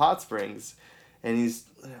resorts at the hot springs, and he's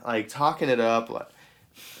like talking it up like,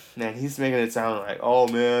 man, he's making it sound like, oh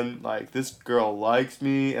man, like this girl likes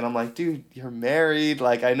me, and I'm like, dude, you're married,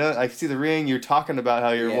 like I know, I see the ring, you're talking about how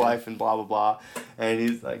your wife and blah blah blah, and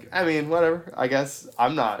he's like, I mean, whatever, I guess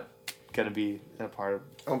I'm not gonna be a part of.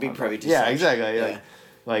 I won't be privy to. Yeah, exactly. Yeah.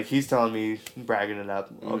 Like he's telling me, bragging it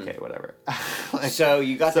up. Okay, whatever. So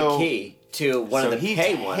you got the key to one of the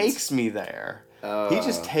pay ones. He takes me there. He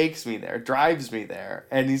just takes me there, drives me there,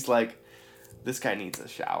 and he's like, this guy needs a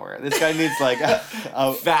shower. This guy needs like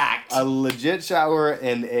a legit shower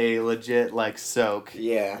and a legit like soak.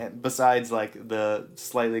 Yeah. Besides like the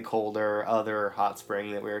slightly colder other hot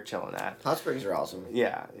spring that we were chilling at. Hot springs are awesome.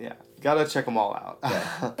 Yeah. Gotta check them all out.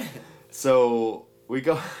 Yeah. So we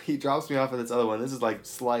go. He drops me off at this other one. This is like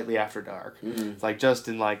slightly after dark. Mm-hmm. It's like just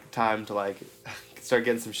in like time to like start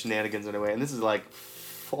getting some shenanigans underway. And this is like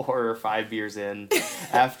 4 or 5 beers in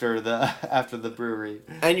after the brewery.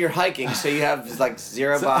 And you're hiking, so you have like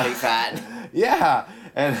zero body fat. Yeah,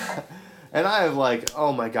 and I have like,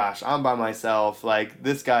 oh my gosh, I'm by myself. Like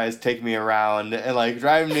this guy's taking me around and like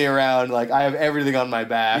driving me around. Like I have everything on my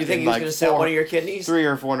back. You think and, he's like, gonna sell one of your kidneys?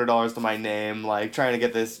 $300 or $400 to my name. Like trying to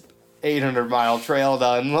get this 800-mile trail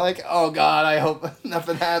done. Like, oh god, I hope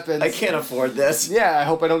nothing happens. I can't afford this. Yeah, I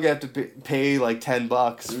hope I don't get to pay like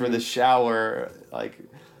 $10 for this shower. Like,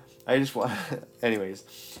 I just want. Anyways,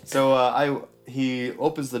 so he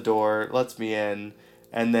opens the door, lets me in,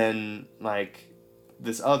 and then like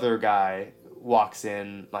this other guy walks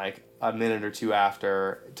in like a minute or two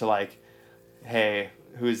after to like, hey,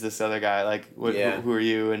 who's this other guy? Like, who are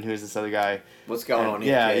you? And who's this other guy? What's going on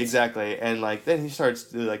here? Yeah, kids? Exactly. And like then he starts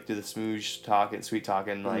to like do the smooch talk and sweet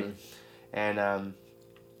talking like, and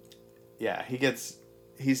yeah,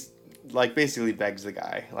 he's like basically begs the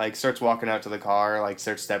guy, like starts walking out to the car, like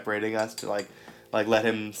starts separating us to like let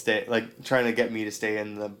him stay, like trying to get me to stay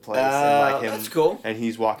in the place and like him. That's cool. And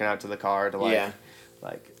he's walking out to the car to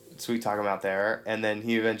like sweet talk him out there, and then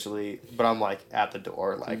he eventually, but I'm like at the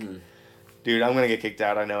door like. Dude, I'm gonna get kicked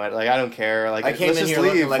out. I know it. Like, I don't care. Like, let's just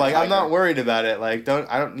leave. Like, I'm not worried about it. Like,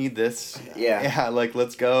 I don't need this. Yeah. Yeah. Like,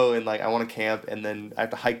 let's go. And like, I want to camp, and then I have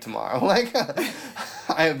to hike tomorrow. Like,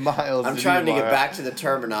 I 5 miles. I'm trying to get back to the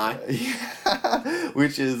Termini. Yeah,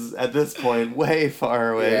 which is at this point way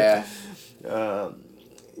far away. Yeah.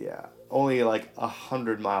 Yeah. Only like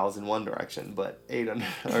 100 miles in one direction, but 800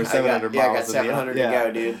 or 700 miles. I got 700 to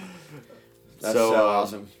go, dude. That's so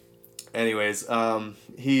awesome. Anyways,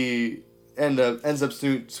 he ends up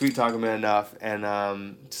sweet talking me enough,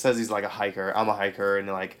 and says he's like a hiker. I'm a hiker, and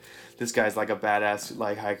like this guy's like a badass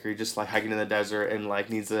like hiker. He just like hiking in the desert and like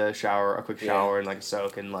needs a quick shower and like a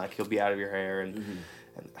soak, and like he'll be out of your hair and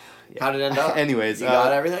yeah. How'd it end up? Anyways, you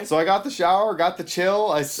got everything? So I got the shower, got the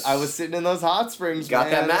chill. I was sitting in those hot springs. Got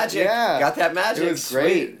man. that magic. Yeah. Got that magic. It was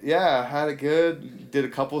great. Yeah, had it good. Did a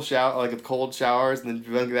couple cold showers, and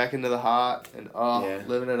then went back into the hot, and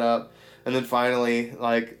living it up. And then finally,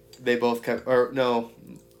 like they both kept, or no,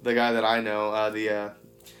 the guy that I know, the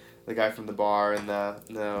guy from the bar and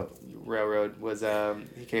the railroad was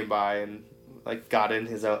he came by and like got in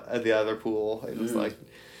his the other pool. It was like.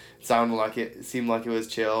 Seemed like it was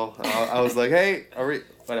chill. I was like, hey, are we,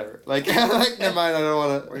 whatever. Like, never mind, I don't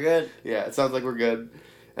want to. We're good. Yeah, it sounds like we're good.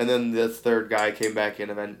 And then this third guy came back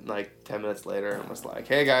in event like 10 minutes later and was like,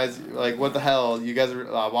 hey guys, like, what the hell? You guys are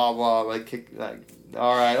blah, blah, like,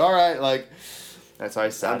 all right. Like, that's how I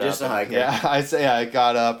sat up. I'm just a hiker. Yeah, I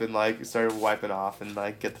got up and like started wiping off and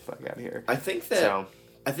like, get the fuck out of here. I think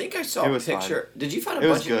I saw a picture. Fun. Did you find a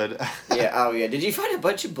bunch bunch of... It was good. Yeah, oh yeah. Did you find a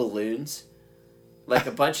bunch of balloons? Like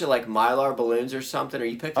a bunch of like Mylar balloons or something, or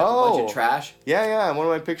you picked up a bunch of trash? Yeah, one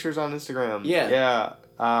of my pictures on Instagram. Yeah. Yeah.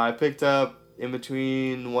 I picked up in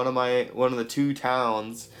between one of the two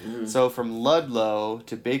towns. Mm-hmm. So from Ludlow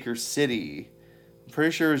to Baker City, I'm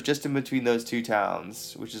pretty sure it was just in between those two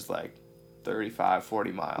towns, which is like 35,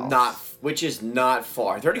 40 miles. Which is not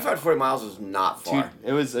far. 35 to 40 miles is not far.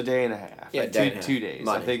 It was a day and a half. Yeah, like 2 days.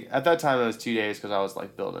 Money. I think at that time it was 2 days because I was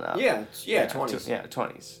like building up. Yeah, 20s.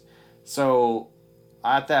 20s. So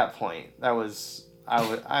at that point, I was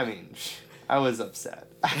upset.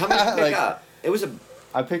 How many did you pick up?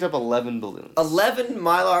 I picked up 11 balloons. 11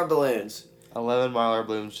 Mylar balloons. 11 Mylar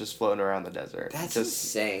balloons just floating around the desert. That's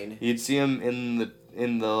insane. You'd see them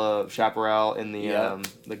in the chaparral, in the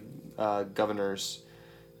governor's,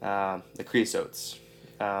 the creosotes,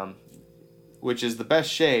 which is the best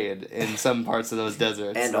shade in some parts of those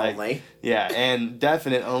deserts. And only. Yeah, and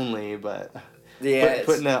definite only, but... Yeah,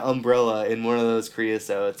 putting an umbrella in one of those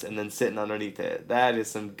creosotes and then sitting underneath it. That is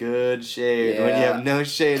some good shade when you have no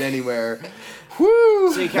shade anywhere.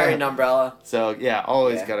 Woo! So you carry an umbrella? So, yeah,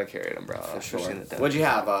 always got to carry an umbrella. For sure. What'd you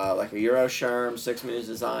have? Like a Euro Sherm, 6 Moons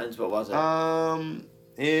Designs? What was it? I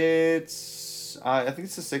think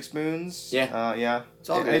it's the 6 Moons. Yeah. Yeah.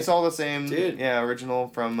 It's all the same. Dude. Yeah, original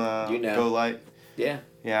from Go Light. Yeah.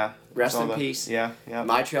 Yeah. Rest in peace. Yeah.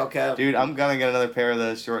 My trail coat. Dude, I'm gonna get another pair of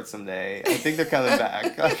those shorts someday. I think they're coming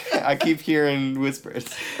back. I keep hearing whispers.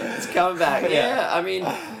 It's coming back. Yeah, I mean,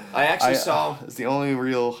 I actually saw... It's the only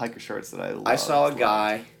real hiker shorts that I love. I saw a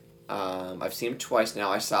guy, I've seen him twice now.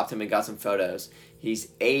 I stopped him and got some photos. He's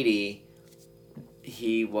 80.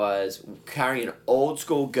 He was carrying an old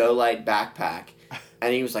school Go Light backpack.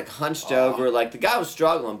 And he was like hunched over. Like, the guy was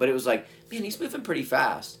struggling, but it was like, man, he's moving pretty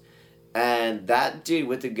fast. And that dude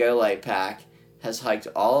with the Go Light pack has hiked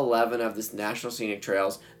all 11 of this National Scenic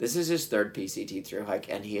Trails. This is his third PCT through hike,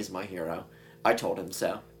 and he is my hero. I told him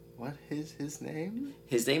so. What is his name?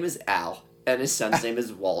 His name is Al, and his son's name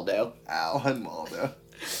is Waldo. Al and Waldo.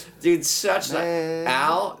 Dude,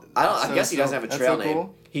 Al, I guess he doesn't have a trail name.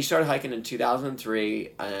 Cool. He started hiking in 2003,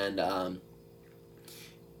 and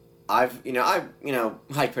I've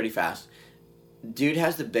hiked pretty fast. Dude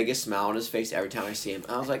has the biggest smile on his face every time I see him.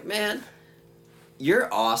 I was like, man,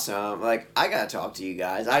 you're awesome. Like, I gotta talk to you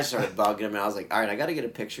guys. I started bugging him, and I was like, all right, I gotta get a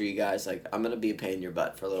picture of you guys. Like, I'm gonna be a pain in your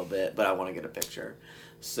butt for a little bit, but I want to get a picture.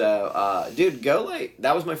 So, dude, Go Light,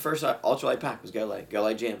 that was my first ultralight pack, was Go Light. Go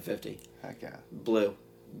Light Jam 50. Heck yeah. Blue.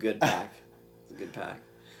 Good pack. It's a good pack.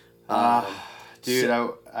 Dude,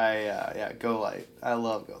 Go Light. I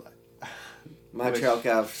love Go Light. My trail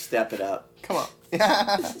cow, step it up. Come on.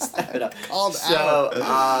 Step it up. Called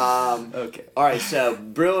out. Okay. All right, so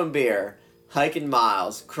brewing beer, hiking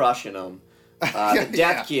miles, crushing them. The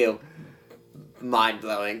depth queue,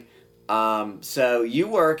 mind-blowing. So you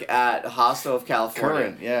work at Hostel of California.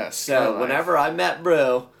 Current, yes. So whenever I met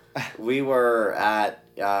Brew, we were at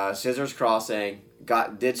Scissors Crossing.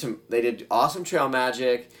 They did awesome trail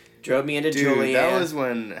magic. Drove me into Julian. That was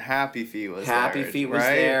when Happy Feet was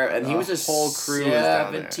there, and he was a whole crew was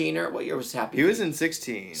down there. 17er. What year was Happy Feet? He was in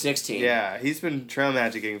 16. 16. Yeah, he's been trail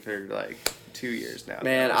magicking for like 2 years now.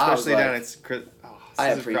 Man, especially down at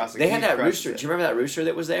They had that rooster. Do you remember that rooster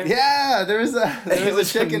that was there? Yeah, there was a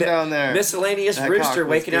chicken down there. Miscellaneous rooster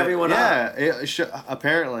waking everyone up. Yeah,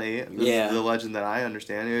 apparently, the legend that I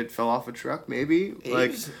understand, it fell off a truck maybe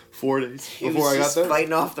 4 days before I got there.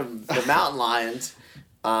 Fighting off the mountain lions.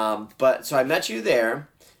 But so I met you there,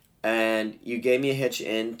 and you gave me a hitch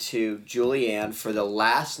into Julianne for the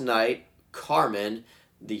last night. Carmen,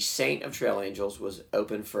 the saint of trail angels, was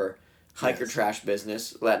open for hiker trash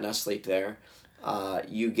business, letting us sleep there.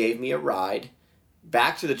 You gave me a ride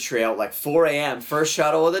back to the trail, 4 a.m., first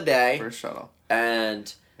shuttle of the day. First shuttle.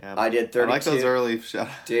 And I did 32. I like those early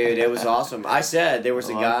shuttles. Dude, it was awesome. I said, there was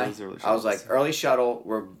a guy, I was like, early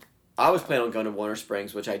shuttle, I was planning on going to Warner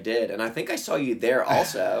Springs, which I did, and I think I saw you there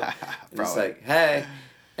also. And it's like, hey,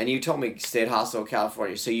 and you told me stay at Hostel of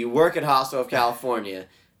California. So you work at Hostel of California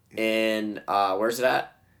in, where's it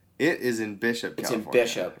at? It is in Bishop, California. It's in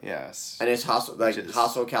Bishop. Yes. And it's Hostel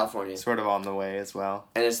of California. Sort of on the way as well.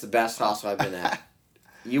 And it's the best hostel I've been at.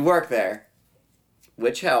 You work there,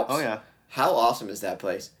 which helps. Oh, yeah. How awesome is that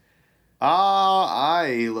place?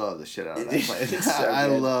 I love the shit out of that place. It's so I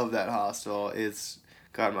good. love that hostel. It's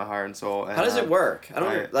got my heart and soul. And, how does it work? I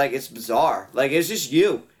don't it's bizarre. It's just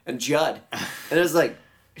you and Judd. And it's like,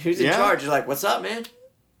 who's in charge? You're like, what's up, man?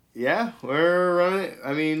 Yeah, we're running it.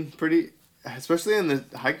 I mean, especially in the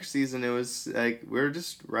hiker season, it was we're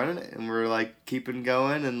just running it and we're keeping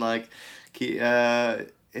going and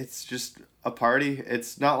it's just a party.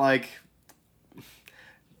 It's not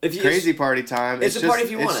crazy party time. It's a party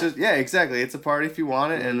if you want it. Yeah, exactly. It's a party if you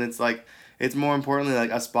want it, and it's more importantly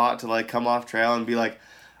a spot to come off trail and be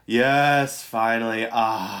yes, finally,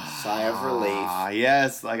 sigh of relief.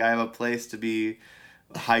 Yes, I have a place to be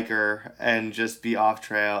a hiker and just be off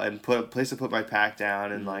trail and a place to put my pack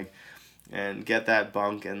down and and get that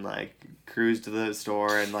bunk and cruise to the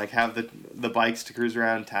store and have the bikes to cruise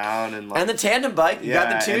around town and the tandem bike. You got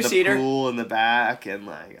the 2-seater. And the pool in the back and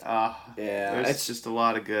it's just a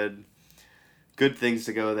lot of good things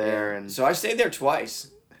to go there. And so I stayed there twice.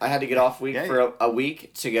 I had to get off for a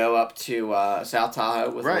week to go up to South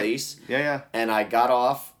Tahoe with Elise. Yeah. And I got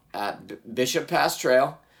off at Bishop Pass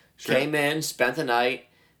Trail, came in, spent the night,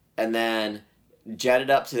 and then jetted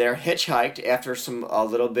up to there, hitchhiked after a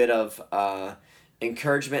little bit of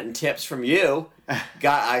encouragement and tips from you.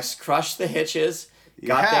 I crushed the hitches,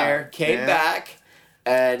 got there, came back,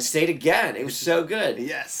 and stayed again. It was so good.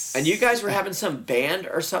 Yes. And you guys were having some band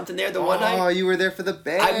or something there the one night? Oh, you were there for the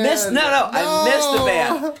band. I missed the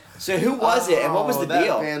band. So who was it and what was the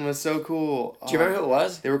deal? That band was so cool. Do you remember who it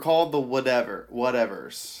was? They were called the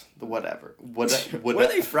Whatevers. The Whatever. Where are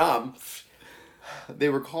they from? They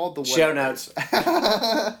were called the Whatevers. Show notes.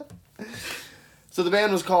 So the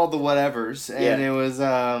band was called the Whatevers, and it was,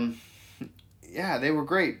 they were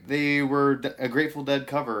great. They were a Grateful Dead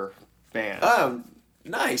cover band. Oh,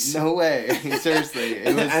 nice. No way. Seriously.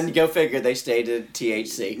 And go figure, they stayed at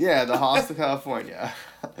THC. Yeah, the Hostel, California,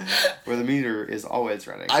 where the meter is always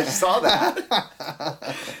running. I saw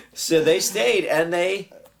that. So they stayed, and they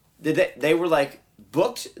were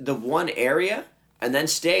booked the one area, and then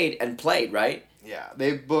stayed and played, right? Yeah,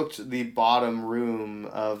 they booked the bottom room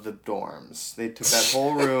of the dorms. They took that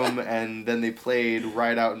whole room and then they played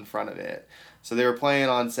right out in front of it. So they were playing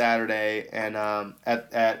on Saturday and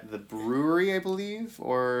at the brewery, I believe,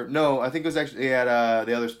 or no, I think it was actually at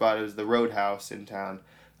the other spot. It was the Roadhouse in town,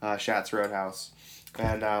 Schatz Roadhouse,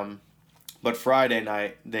 and but Friday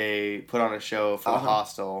night they put on a show for the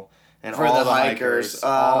hostel and for all the hikers,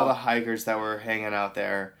 all the hikers that were hanging out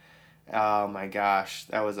there. Oh my gosh,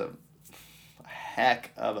 that was a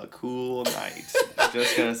heck of a cool night.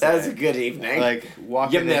 Just gonna say that was a good evening.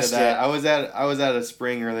 Walking you missed into that, it. I was at a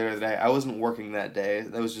spring earlier today. I wasn't working that day.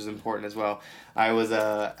 That was just important as well. I was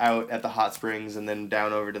out at the hot springs and then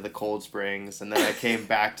down over to the cold springs, and then I came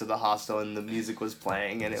back to the hostel and the music was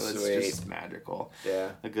playing and it was just magical. Yeah,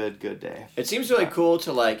 a good day. It seems really cool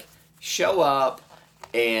to show up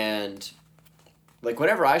and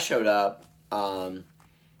whenever I showed up,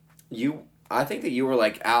 I think that you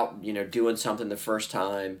were out, doing something the first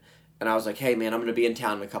time, and I was like, "Hey, man, I'm gonna be in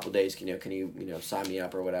town in a couple days. Can you sign me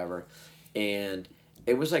up or whatever?" And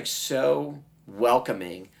it was so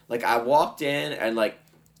welcoming. I walked in and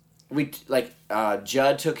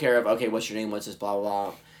Judd took care of. Okay, what's your name? What's this? Blah blah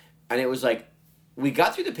blah. And it was we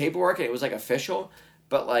got through the paperwork and it was official,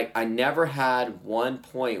 but I never had one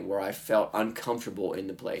point where I felt uncomfortable in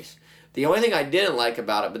the place. The only thing I didn't like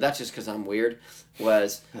about it, but that's just because I'm weird,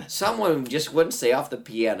 was someone just wouldn't stay off the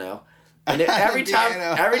piano. And every time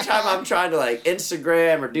I'm trying to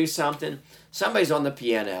Instagram or do something, somebody's on the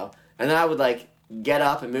piano, and then I would get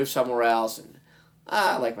up and move somewhere else, and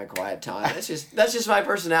I like my quiet time. That's just my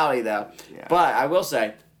personality, though. Yeah. But I will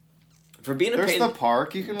say, for being a There's pain, the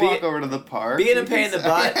park. You can walk over to the park. being a pain in the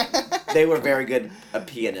butt, they were very good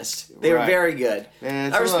pianists. They were very good.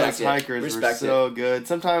 Man, I some of respect those hikers were Respect so good.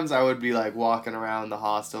 Sometimes I would be like walking around the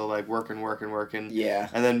hostel, like working. Yeah.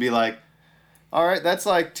 And then be like, all right, that's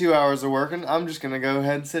like 2 hours of working. I'm just going to go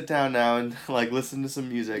ahead and sit down now and like listen to some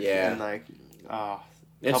music. Yeah. And like,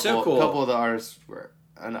 It's so cool. A couple of the artists were,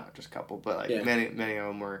 not just a couple, but like Yeah. many of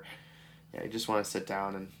them were, you just want to sit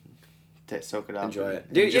down and soak it up. Enjoy and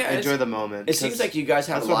it. Dude, enjoy the moment. It seems like you guys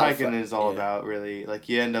have that's a what lot hiking of fun. is all about, really. Like,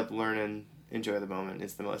 you end up learning, enjoy the moment.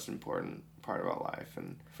 It's the most important part about life.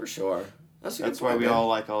 And For sure. That's why we all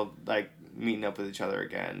like meeting up with each other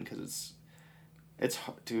again, because it's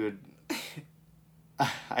dude.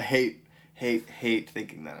 I hate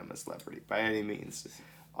thinking that I'm a celebrity by any means.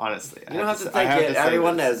 Honestly, You don't have to think it.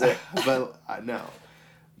 Everyone knows it. But I know.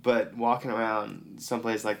 But walking around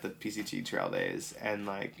someplace like the PCT Trail Days and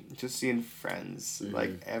like just seeing friends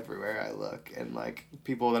like everywhere I look, and like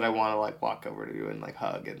people that I want to like walk over to and like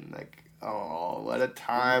hug, and like, oh, what a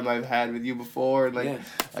time I've had with you before, and like,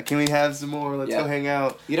 can we have some more? Let's go hang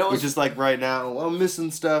out. You know, which is like right now. Well, I'm missing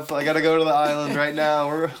stuff. I gotta go to the island right now.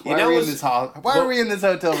 Why are we in this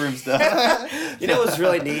hotel room stuff? You know what's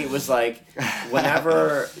really neat was like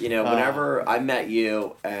whenever I met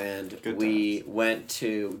you and we went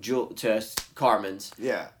to Carmen's.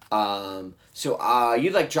 Yeah. So you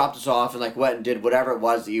like dropped us off and like went and did whatever it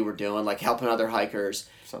was that you were doing, like helping other hikers.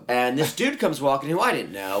 And this dude comes walking who I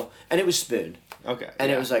didn't know, and it was Spoon. Okay. And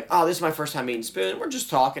it was like, oh, this is my first time meeting Spoon. We're just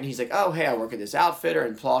talking. He's like, oh, hey, I work at this outfitter,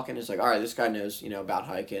 and talking. It's like, all right, this guy knows, about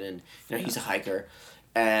hiking, and he's a hiker,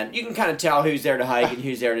 and you can kind of tell who's there to hike and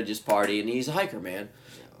who's there to just party, and he's a hiker, man.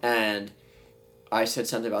 And I said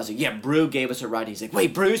something about, I was like, yeah, Brew gave us a ride. He's like,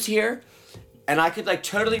 wait, Brew's here? And I could like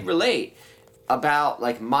totally relate about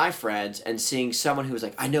like my friends and seeing someone who was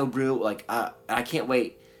like, I know Brew, like, I can't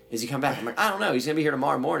wait. Is he come back? I'm like, I don't know. He's going to be here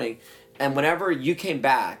tomorrow morning. And whenever you came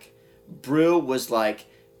back, Brew was like,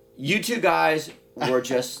 you two guys were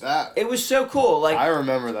just, it was so cool. Like, I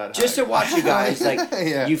remember that. Just hike. to watch you guys, like,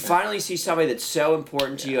 Yeah. you finally see somebody that's so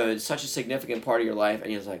important to you and it's such a significant part of your life.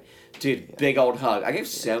 And you're like, dude, big old hug. I gave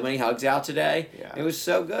so many hugs out today. Yeah. It was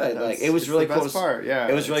so good. Like, it was really the cool. Best part. Yeah.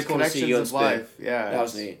 It was really cool to see you and Spoon. Life. Yeah. That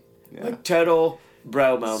was neat. Yeah. Like, total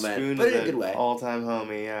bro moment, Spoon but is in a good way. All-time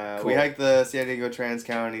homie. Yeah, Cool. we hiked the San Diego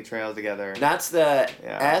Trans-County Trail together. That's the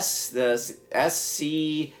Yeah.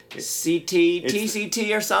 TCT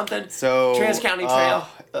or something. So Trans-County Trail.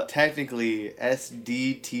 Technically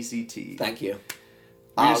SDTCT. Thank you.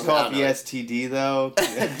 We just call it the STD though.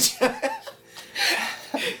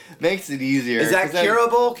 Makes it easier. Is that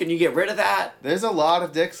curable? Can you get rid of that? There's a lot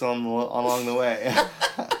of dicks along the way.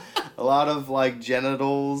 A lot of like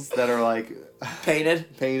genitals that are like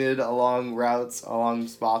painted along routes, along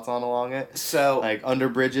spots along it. So like under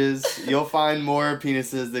bridges, you'll find more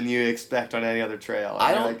penises than you expect on any other trail. And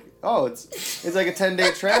I don't. Like, oh, it's like a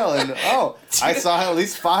 10-day trail, and I saw at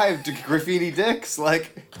least 5 graffiti dicks.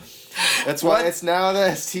 Like, that's why it's now the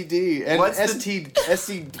STD and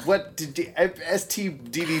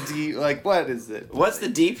STDDD. Like, what is it? What's the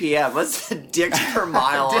DPM? What's the dicks per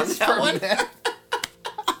mile on that one?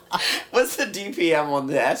 What's the DPM on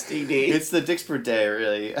the STD? It's the dicks per day,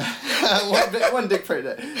 really. one dick per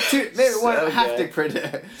day. Maybe one half dick per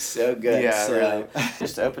day. So good. Yeah, really.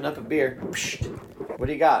 Just open up a beer. What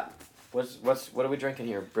do you got? What are we drinking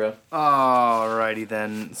here, bro? Alrighty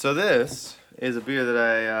then. So this is a beer that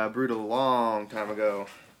I brewed a long time ago.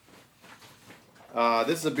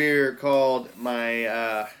 This is a beer called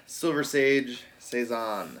my Silver Sage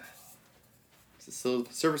Saison. It's a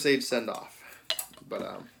Silver Sage Send-Off.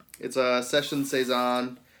 But it's a session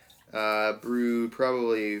saison brewed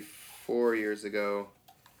probably 4 years ago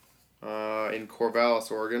in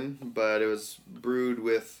Corvallis, Oregon. But it was brewed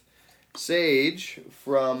with sage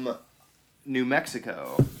from New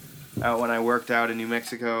Mexico. When I worked out in New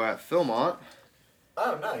Mexico at Philmont.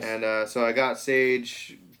 Oh, nice. And so I got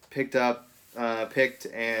sage picked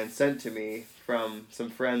and sent to me from some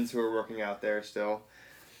friends who were working out there still.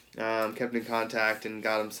 Kept in contact and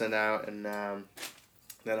got them sent out, and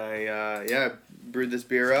then I brewed this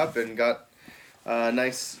beer up and got a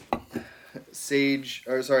nice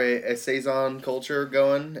a saison culture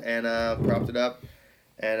going, and propped it up.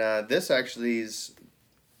 And this actually is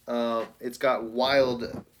it's got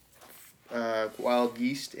wild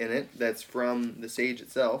yeast in it that's from the sage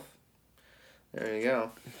itself. There you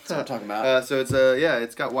go. That's what I'm talking about. So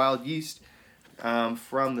it's got wild yeast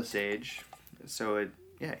from the sage. So it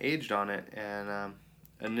aged on it, and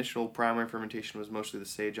initial primary fermentation was mostly the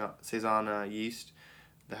saison yeast.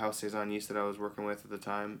 the house saison yeast that I was working with at the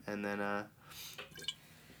time, and then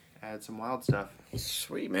add some wild stuff.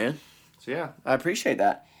 Sweet, man. So yeah, I appreciate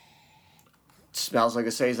that. Smells like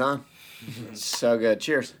a saison. So good.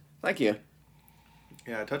 Cheers. Thank you.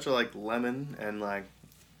 yeah, a touch of like lemon and like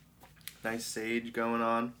nice sage going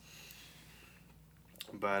on.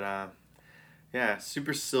 But yeah,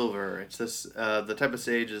 super silver. It's this the type of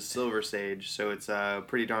sage is silver sage, so it's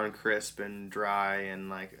pretty darn crisp and dry and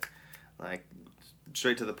like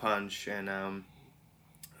straight to the punch, and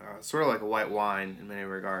sort of like a white wine in many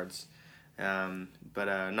regards,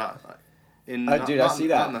 but not in Dude, I see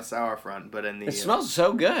that. not in the sour front, but in the It smells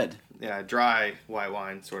so good. dry white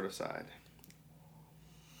wine sort of side.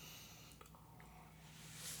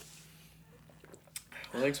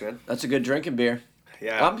 Well, thanks, man. That's a good drinking beer.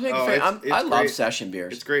 Yeah, I'm a big fan. it's I love great. session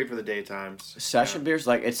beers. It's great for the daytimes. Session beers,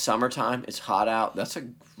 like it's summertime, it's hot out. That's a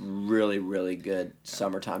really, really good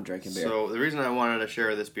summertime drinking beer. So the reason I wanted to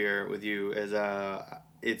share this beer with you is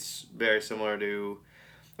it's very similar to,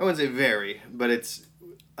 I wouldn't say very, but it's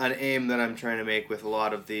an aim that I'm trying to make with a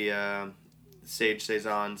lot of the sage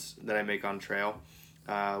saisons that I make on trail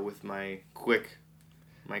with my quick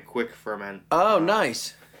ferment. Oh,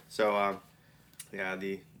 nice. So yeah,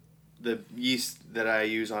 the yeast that I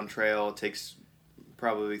use on trail takes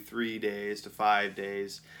probably 3 days to 5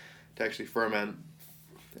 days to actually ferment,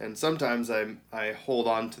 and sometimes I hold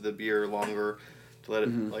on to the beer longer to let it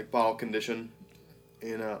like bottle condition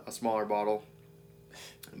in a smaller bottle.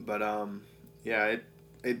 But yeah,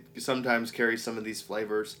 it sometimes carries some of these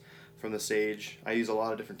flavors from the sage. I use a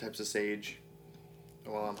lot of different types of sage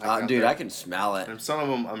while I'm hiking out Dude, there. I can smell it. And some of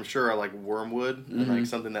them I'm sure are like wormwood, and like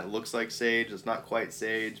something that looks like sage. It's not quite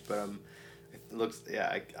sage, but it looks,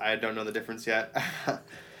 yeah, I don't know the difference yet.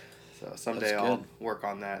 So someday I'll work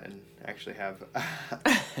on that and actually have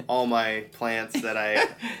all my plants that I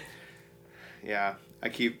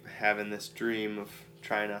keep having this dream of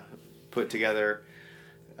trying to put together.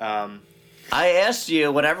 I asked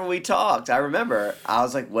you whenever we talked, I remember, I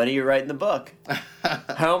was like, when are you writing the book?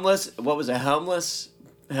 What was it, homeless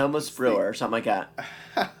brewer or something like that?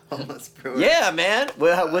 Homeless brewer. Yeah, man,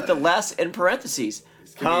 with the less in parentheses.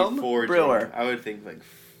 Home brewer. I would think like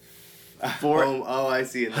Home, I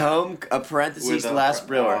see it. Home, parentheses, less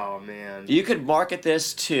brewer. Oh, man. You could market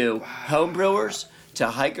this to home brewers, to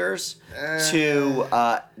hikers, to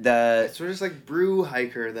It's sort of just like Brew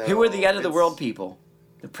Hiker, though. who are the end of the world people?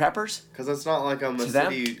 The preppers? Because it's not like I'm a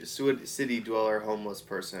city dweller homeless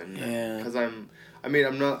person. Yeah. Because I'm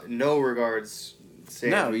not, in no regards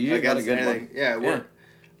saying No, you got a good anything. one. Yeah,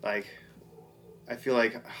 like, I feel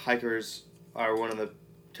like hikers are one of the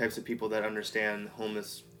types of people that understand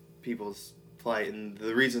homeless people's plight and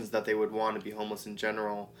the reasons that they would want to be homeless in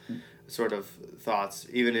general, sort of thoughts,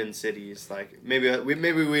 even in cities. Like, maybe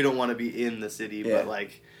we don't want to be in the city, but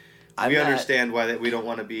like, we understand why that we don't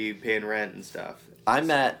want to be paying rent and stuff. I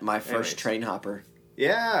met my first train hopper.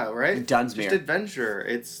 Yeah, right? Dunsmuir. Just adventure.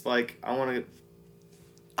 It's like, I want to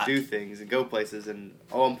do things and go places, and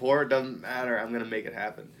I'm poor, it doesn't matter, I'm going to make it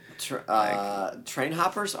happen. Train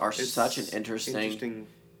hoppers are such an interesting,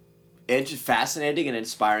 fascinating and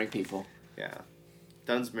inspiring people. Yeah.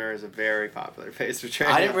 Dunsmuir is a very popular place for train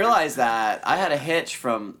I didn't hoppers. realize that. I had a hitch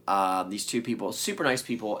from these two people, super nice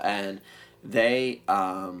people, and they're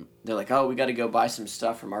like, oh, we got to go buy some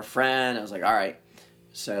stuff from our friend. I was like, all right.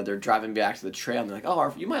 So they're driving back to the trail, and they're like,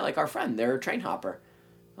 oh, you might like our friend. They're a train hopper.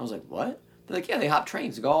 I was like, what? They're like, yeah, they hop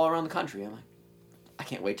trains, go all around the country. I'm like, I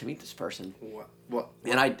can't wait to meet this person. What?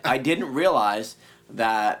 And I didn't realize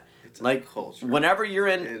that, It's like, culture. whenever you're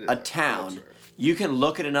in a town, culture. you can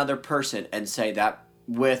look at another person and say that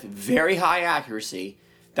with very high accuracy,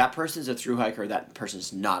 that person's a thru hiker, that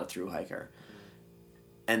person's not a thru hiker.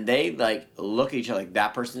 And they, like, look at each other like,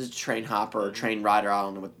 that person's a train hopper or train rider. I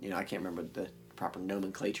don't know what, I can't remember what the proper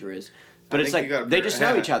nomenclature is. But it's like, they just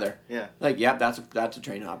know each other. Yeah. Like, yep, that's a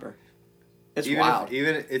train hopper. It's Even wild.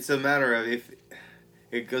 Even it's a matter of if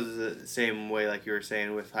it goes the same way, like you were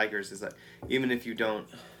saying with hikers, is that even if you don't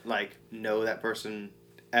like know that person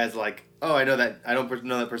as like, oh, I know that, I don't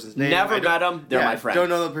know that person's name. Never met them. They're my friend. Don't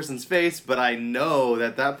know the person's face, but I know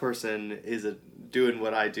that person is doing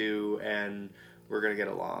what I do, and we're gonna get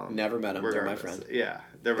along. Never met them. They're my friend. Yeah,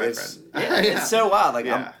 they're my friend. Yeah, it's so wild. Like,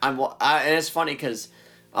 Yeah. and it's funny because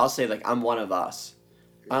I'll say, like, I'm one of us.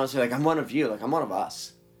 I don't say, like, I'm one of you. Like, I'm one of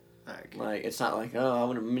us. Like, it's not like, oh,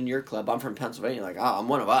 I'm in your club. I'm from Pennsylvania. Like, oh, I'm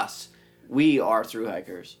one of us. We are thru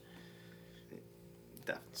hikers.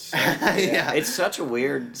 So, yeah. It's such a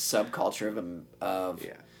weird subculture of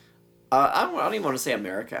yeah. I don't even want to say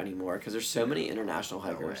America anymore because there's so many international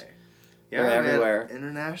hikers. Yeah, They're everywhere.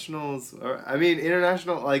 Internationals,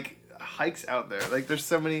 international, like, hikes out there. Like, there's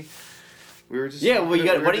so many. We were just. Yeah, well,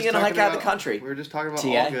 what are you gonna hike out of the about, country? We were just talking about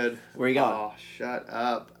TA? All Good. Where you going? Oh, shut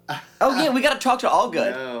up. Oh yeah, we gotta talk to All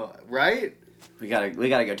Good. No, right? We gotta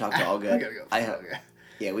go talk to All Good. We gotta go.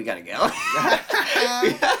 Yeah, we gotta go.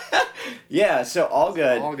 Yeah, so All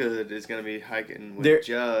Good. All Good is gonna be hiking with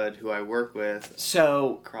Judd, who I work with.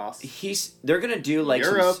 So across. They're gonna do like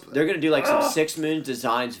Europe. some Six Moons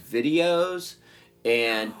Designs videos,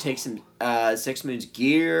 and take some Six Moons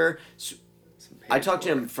gear. I talked to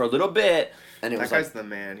him for a little bit, and that guy's the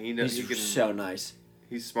man. He knows. He's so nice.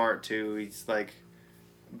 He's smart too. He's like,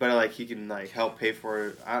 but like he can like help pay for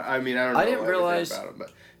it. I mean, I don't know. I didn't realize about him,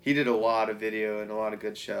 but he did a lot of video and a lot of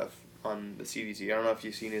good stuff on the CDT. I don't know if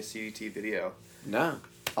you've seen his CDT video. No,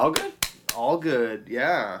 All Good. All Good,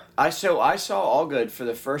 yeah. I saw All Good for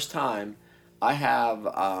the first time. I have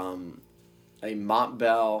a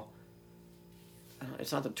Montbell.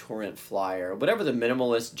 It's not the Torrent Flyer, whatever the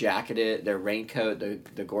minimalist jacket is, their raincoat,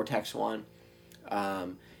 the Gore-Tex one,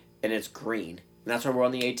 and it's green. And that's why we're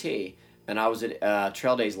on the AT. And I was at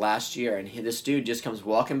Trail Days last year, and this dude just comes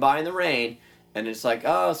walking by in the rain, and it's like,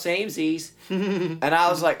 oh, samesies. And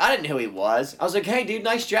I was like, I didn't know who he was. I was like, hey, dude,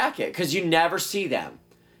 nice jacket, because you never see them.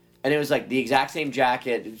 And it was like the exact same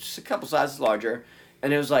jacket, just a couple sizes larger,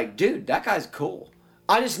 and it was like, dude, that guy's cool.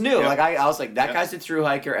 I just knew, like I was like, that guy's a through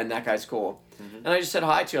hiker, and that guy's cool. And I just said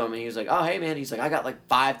hi to him, and he was like, oh, hey, man. He's like, I got like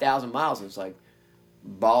 5,000 miles. And it's like,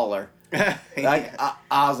 baller. Like,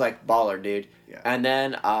 I was like, baller, dude. Yeah. And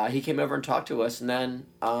then he came over and talked to us, and then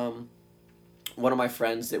one of my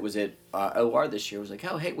friends that was at OR this year was like,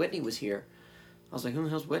 oh, hey, Whitney was here. I was like, who the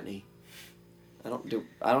hell's Whitney? I don't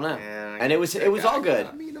know. Yeah, and it was all good.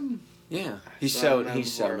 I meet him. Yeah, he's so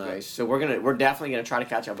nice. So we're definitely gonna try to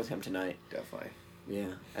catch up with him tonight. Definitely.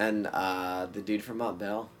 Yeah, and the dude from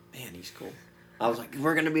Montbell, man, he's cool. I was like,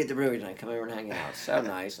 we're gonna be at the brewery tonight. Come over and hang out. So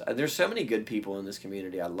nice. There's so many good people in this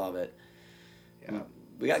community. I love it. Yeah,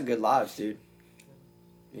 we got good lives, dude.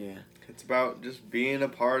 Yeah. It's about just being a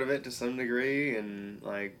part of it to some degree and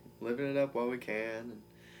like living it up while we can. And,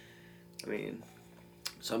 I mean,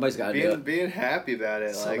 somebody's got to do it. Being happy about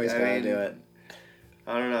it. Somebody's got to do it.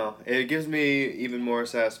 I don't know. It gives me even more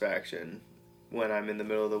satisfaction when I'm in the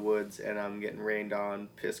middle of the woods and I'm getting rained on,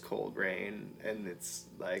 piss cold rain, and it's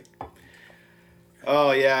like,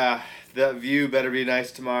 oh yeah, that view better be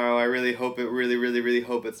nice tomorrow. I really hope it. Really, really, really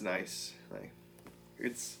hope it's nice. Like,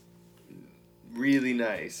 it's really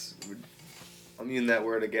nice. I'm using that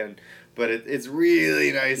word again, but it's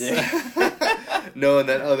really nice knowing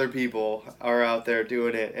that other people are out there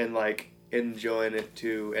doing it and like enjoying it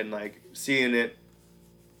too, and like seeing it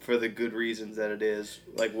for the good reasons that it is.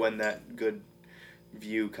 Like when that good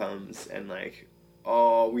view comes and like,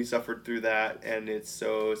 oh, we suffered through that, and it's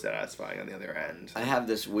so satisfying on the other end. I have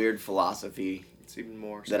this weird philosophy. It's even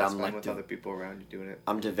more that satisfying with other people around you doing it.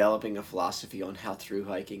 I'm developing a philosophy on how through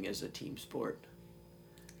hiking is a team sport.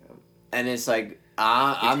 And it's like,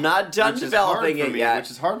 I'm not done developing it yet.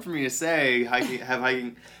 Which is hard for me to say,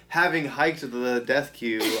 having hiked the death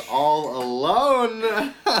queue all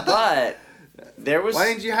alone. But there was... Why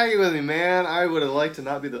didn't you hike it with me, man? I would have liked to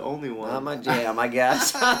not be the only one. I'm a jam, I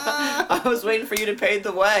guess. I was waiting for you to pave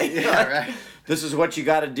the way. Yeah, right. This is what you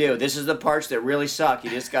got to do. This is the parts that really suck. You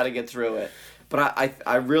just got to get through it. But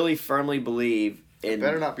I really firmly believe... It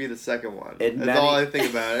better not be the second one. That's all I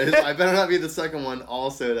think about it. I better not be the second one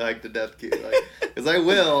also to hike the death queue. Because I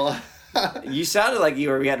will. You sounded like you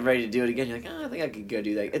were getting ready to do it again. You're like, I think I could go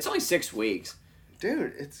do that. It's only 6 weeks.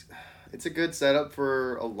 Dude, it's a good setup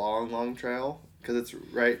for a long trail. Because it's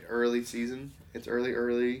right early season. It's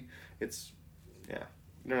early. It's, yeah.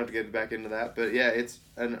 You don't have to get back into that. But yeah, it's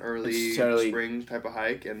an early spring type of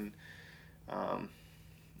hike. And,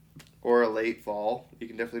 or a late fall. You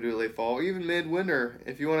can definitely do a late fall. Or even midwinter.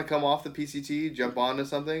 If you want to come off the PCT, jump onto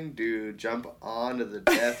something, dude, jump onto the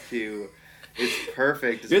death queue. It's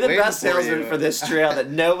perfect. It's You're the best salesman for this trail that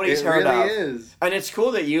nobody's heard of. It really is. And it's cool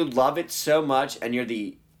that you love it so much, and you're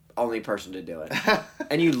the only person to do it.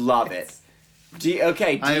 And you love it.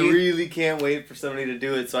 I really can't wait for somebody to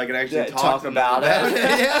do it so I can actually talk about it.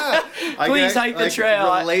 Yeah. Please hike the trail.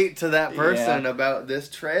 I can relate to that person about this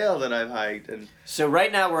trail that I've hiked. And so right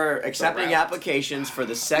now we're accepting applications for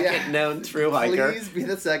the second known through hiker. Please be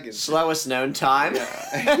the second. Slowest known time.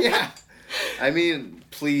 Yeah. I mean,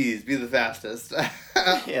 please be the fastest.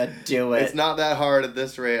 Yeah, do it. It's not that hard at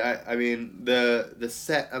this rate. I mean, the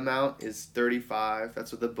set amount is 35.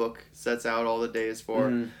 That's what the book sets out all the days for.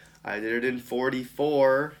 Mm. I did it in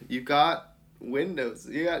 44. You got windows.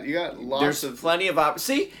 You got lots There's plenty of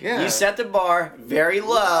See, you set the bar very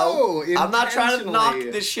low. I'm not trying to knock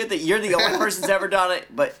this shit that you're the only person that's ever done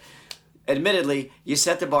it, but admittedly, you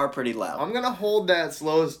set the bar pretty low. I'm going to hold that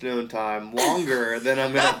slowest known time longer than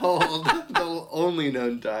I'm going to hold the only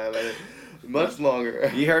known time. Much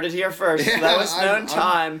longer. You heard it here first. Yeah, Slowest known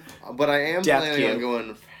time. But I am planning cue. on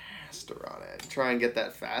going faster on it. Try and get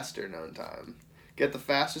that faster known time. Get the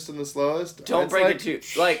fastest and the slowest. Don't break it too.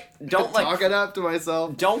 Don't talk it up to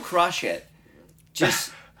myself. Don't crush it.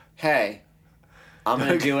 Just, hey, I'm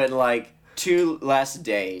going to do it in 2 less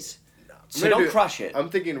days. So don't crush it. I'm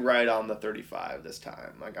thinking right on the 35 this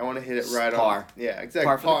time. I want to hit it right par. on. Yeah, exactly.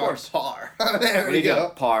 Par for the course. Par. There we go.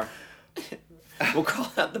 Par. We'll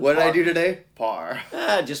call that the What par. did I do today? Par.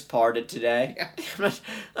 Just parred it today. Yeah. I'm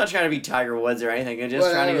not trying to be Tiger Woods or anything. I'm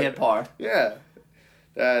just trying to hit par. Yeah.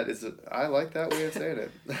 I like that way of saying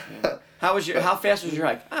it. How fast was your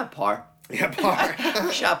hike? Par. Yeah,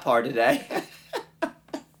 par. Shot par today.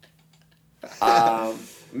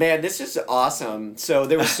 Man, this is awesome. So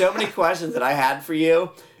there were so many questions that I had for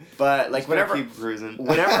you, but whenever keep cruising.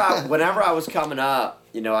 whenever I was coming up,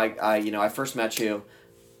 I first met you.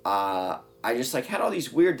 I just had all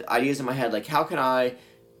these weird ideas in my head, how can I,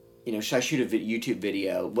 should I shoot a YouTube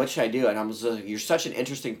video? What should I do? And I was like, you're such an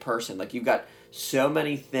interesting person. You've got so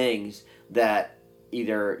many things that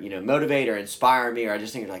either motivate or inspire me, or I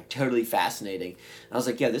just think are totally fascinating. And I was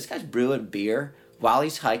like, yeah, this guy's brewing beer while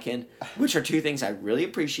he's hiking, which are two things I really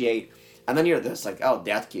appreciate. And then you're this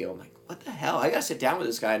death queue. I'm like, what the hell? I gotta sit down with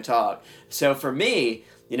this guy and talk. So for me,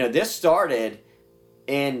 this started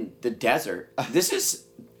in the desert. This is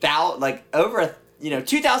over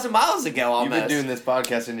 2,000 miles ago almost. You've been doing this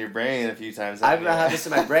podcast in your brain a few times. I've had this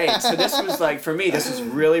in my brain. So this was for me, this was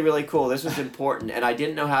really, really cool. This was important, and I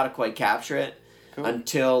didn't know how to quite capture it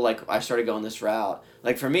until I started going this route.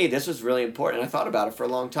 For me, this was really important. I thought about it for a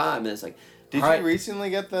long time, and it's Did you recently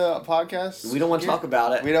get the podcast? We don't want to talk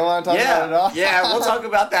about it. We don't want to talk about it at all? Yeah, we'll talk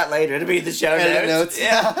about that later. It'll be the show notes.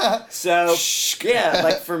 Yeah. So,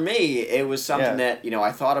 for me, it was something that,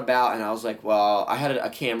 I thought about, and I was like, well, I had a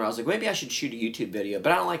camera. I was like, maybe I should shoot a YouTube video,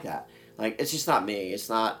 but I don't like that. It's just not me. That's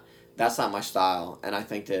not my style. And I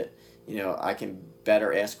think that, I can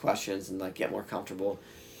better ask questions and, get more comfortable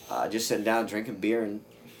just sitting down drinking beer and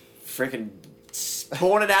freaking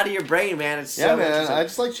pulling it out of your brain, man. It's so interesting. I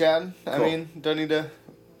just like chatting. Cool. I mean, don't need to.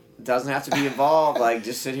 Doesn't have to be involved.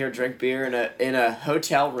 Just sit here, drink beer in a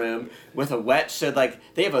hotel room with a wet. So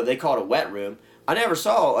they call it a wet room. I never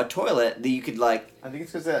saw a toilet that you could I think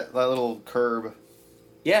it's because that little curb.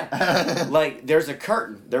 Yeah, there's a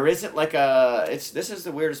curtain. There isn't This is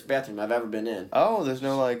the weirdest bathroom I've ever been in. Oh, there's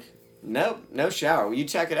no Nope, no shower. Well, you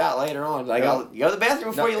check it out later on. Go to the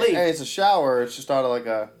bathroom before you leave. Hey, it's a shower. It's just not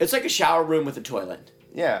a... It's like a shower room with a toilet.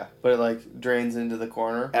 Yeah, but it drains into the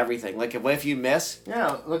corner. Everything. If you miss...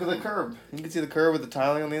 Yeah, look at the curb. You can see the curb with the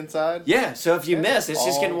tiling on the inside. Yeah, so if you miss, it's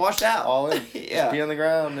just getting washed out. All in. Yeah. Just be on the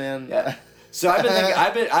ground, man. Yeah. So I've been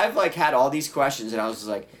thinking, I've had all these questions, and I was just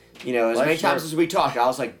as many times as we talked, I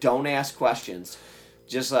was don't ask questions.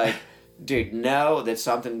 Just dude, know that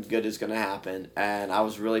something good is going to happen, and I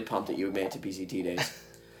was really pumped that you made it to PCT days.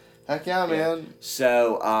 Heck yeah, man.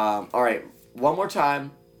 So, all right, one more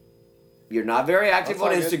time. You're not very active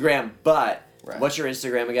on Instagram, but what's your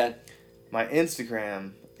Instagram again? My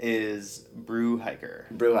Instagram is Brew Hiker.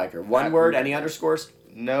 Brew Hiker. One word, any underscores?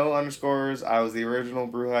 No underscores. I was the original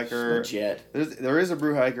Brew Hiker. Legit. There is a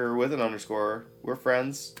Brew Hiker with an underscore. We're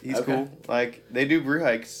friends. He's cool. They do brew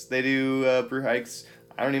hikes. They do brew hikes.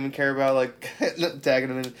 I don't even care about tagging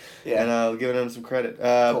them in and giving them some credit.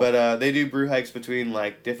 Cool. But they do brew hikes between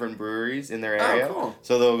different breweries in their area. Oh, cool.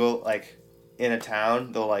 So they'll go in a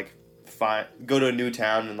town. They'll go to a new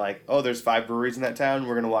town and there's 5 breweries in that town.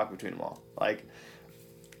 We're gonna walk between them all. I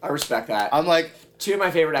respect that. I'm 2 of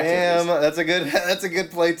my favorite activities. Damn, that's a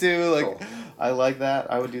good play too. Cool. I like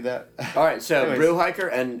that. I would do that. All right, so anyways. Brew Hiker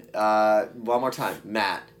and one more time,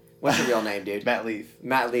 Matt. What's your real name, dude? Matt Leef.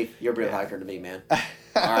 Matt Leef, you're Brew Hiker to me, man.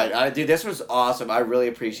 All right, dude, this was awesome. I really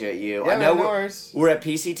appreciate you. Yeah, I know no worries. We're at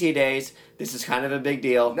PCT days. This is kind of a big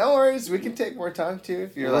deal. No worries. We can take more time too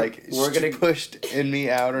if you're we're gonna pushed in me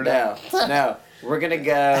out or not. No. We're gonna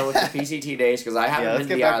go to PCT days because I haven't been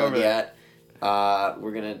to the island yet.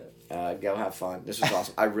 We're gonna go have fun. This was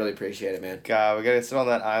awesome. I really appreciate it, man. God, we gotta sit on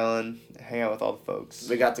that island, hang out with all the folks.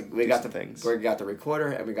 We got the things. We got the recorder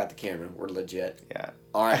and we got the camera. We're legit. Yeah.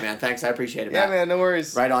 All right, man. Thanks. I appreciate it, Matt. Yeah, man. No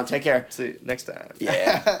worries. Right on. Take care. See you next time.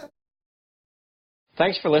 Yeah.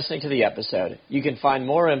 Thanks for listening to the episode. You can find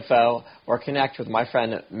more info or connect with my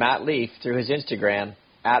friend Matt Leef through his Instagram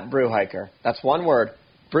 @Brew Hiker. That's one word,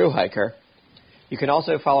 Brew Hiker. You can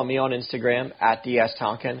also follow me on Instagram @DS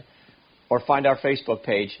Tonkin or find our Facebook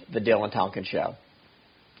page, The Dylan Tonkin Show.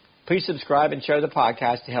 Please subscribe and share the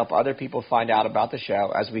podcast to help other people find out about the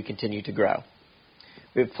show as we continue to grow.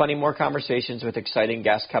 We have plenty more conversations with exciting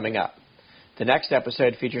guests coming up. The next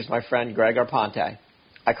episode features my friend Greg Arponte.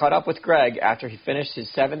 I caught up with Greg after he finished his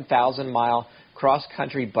 7,000-mile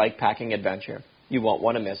cross-country bikepacking adventure. You won't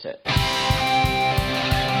want to miss it.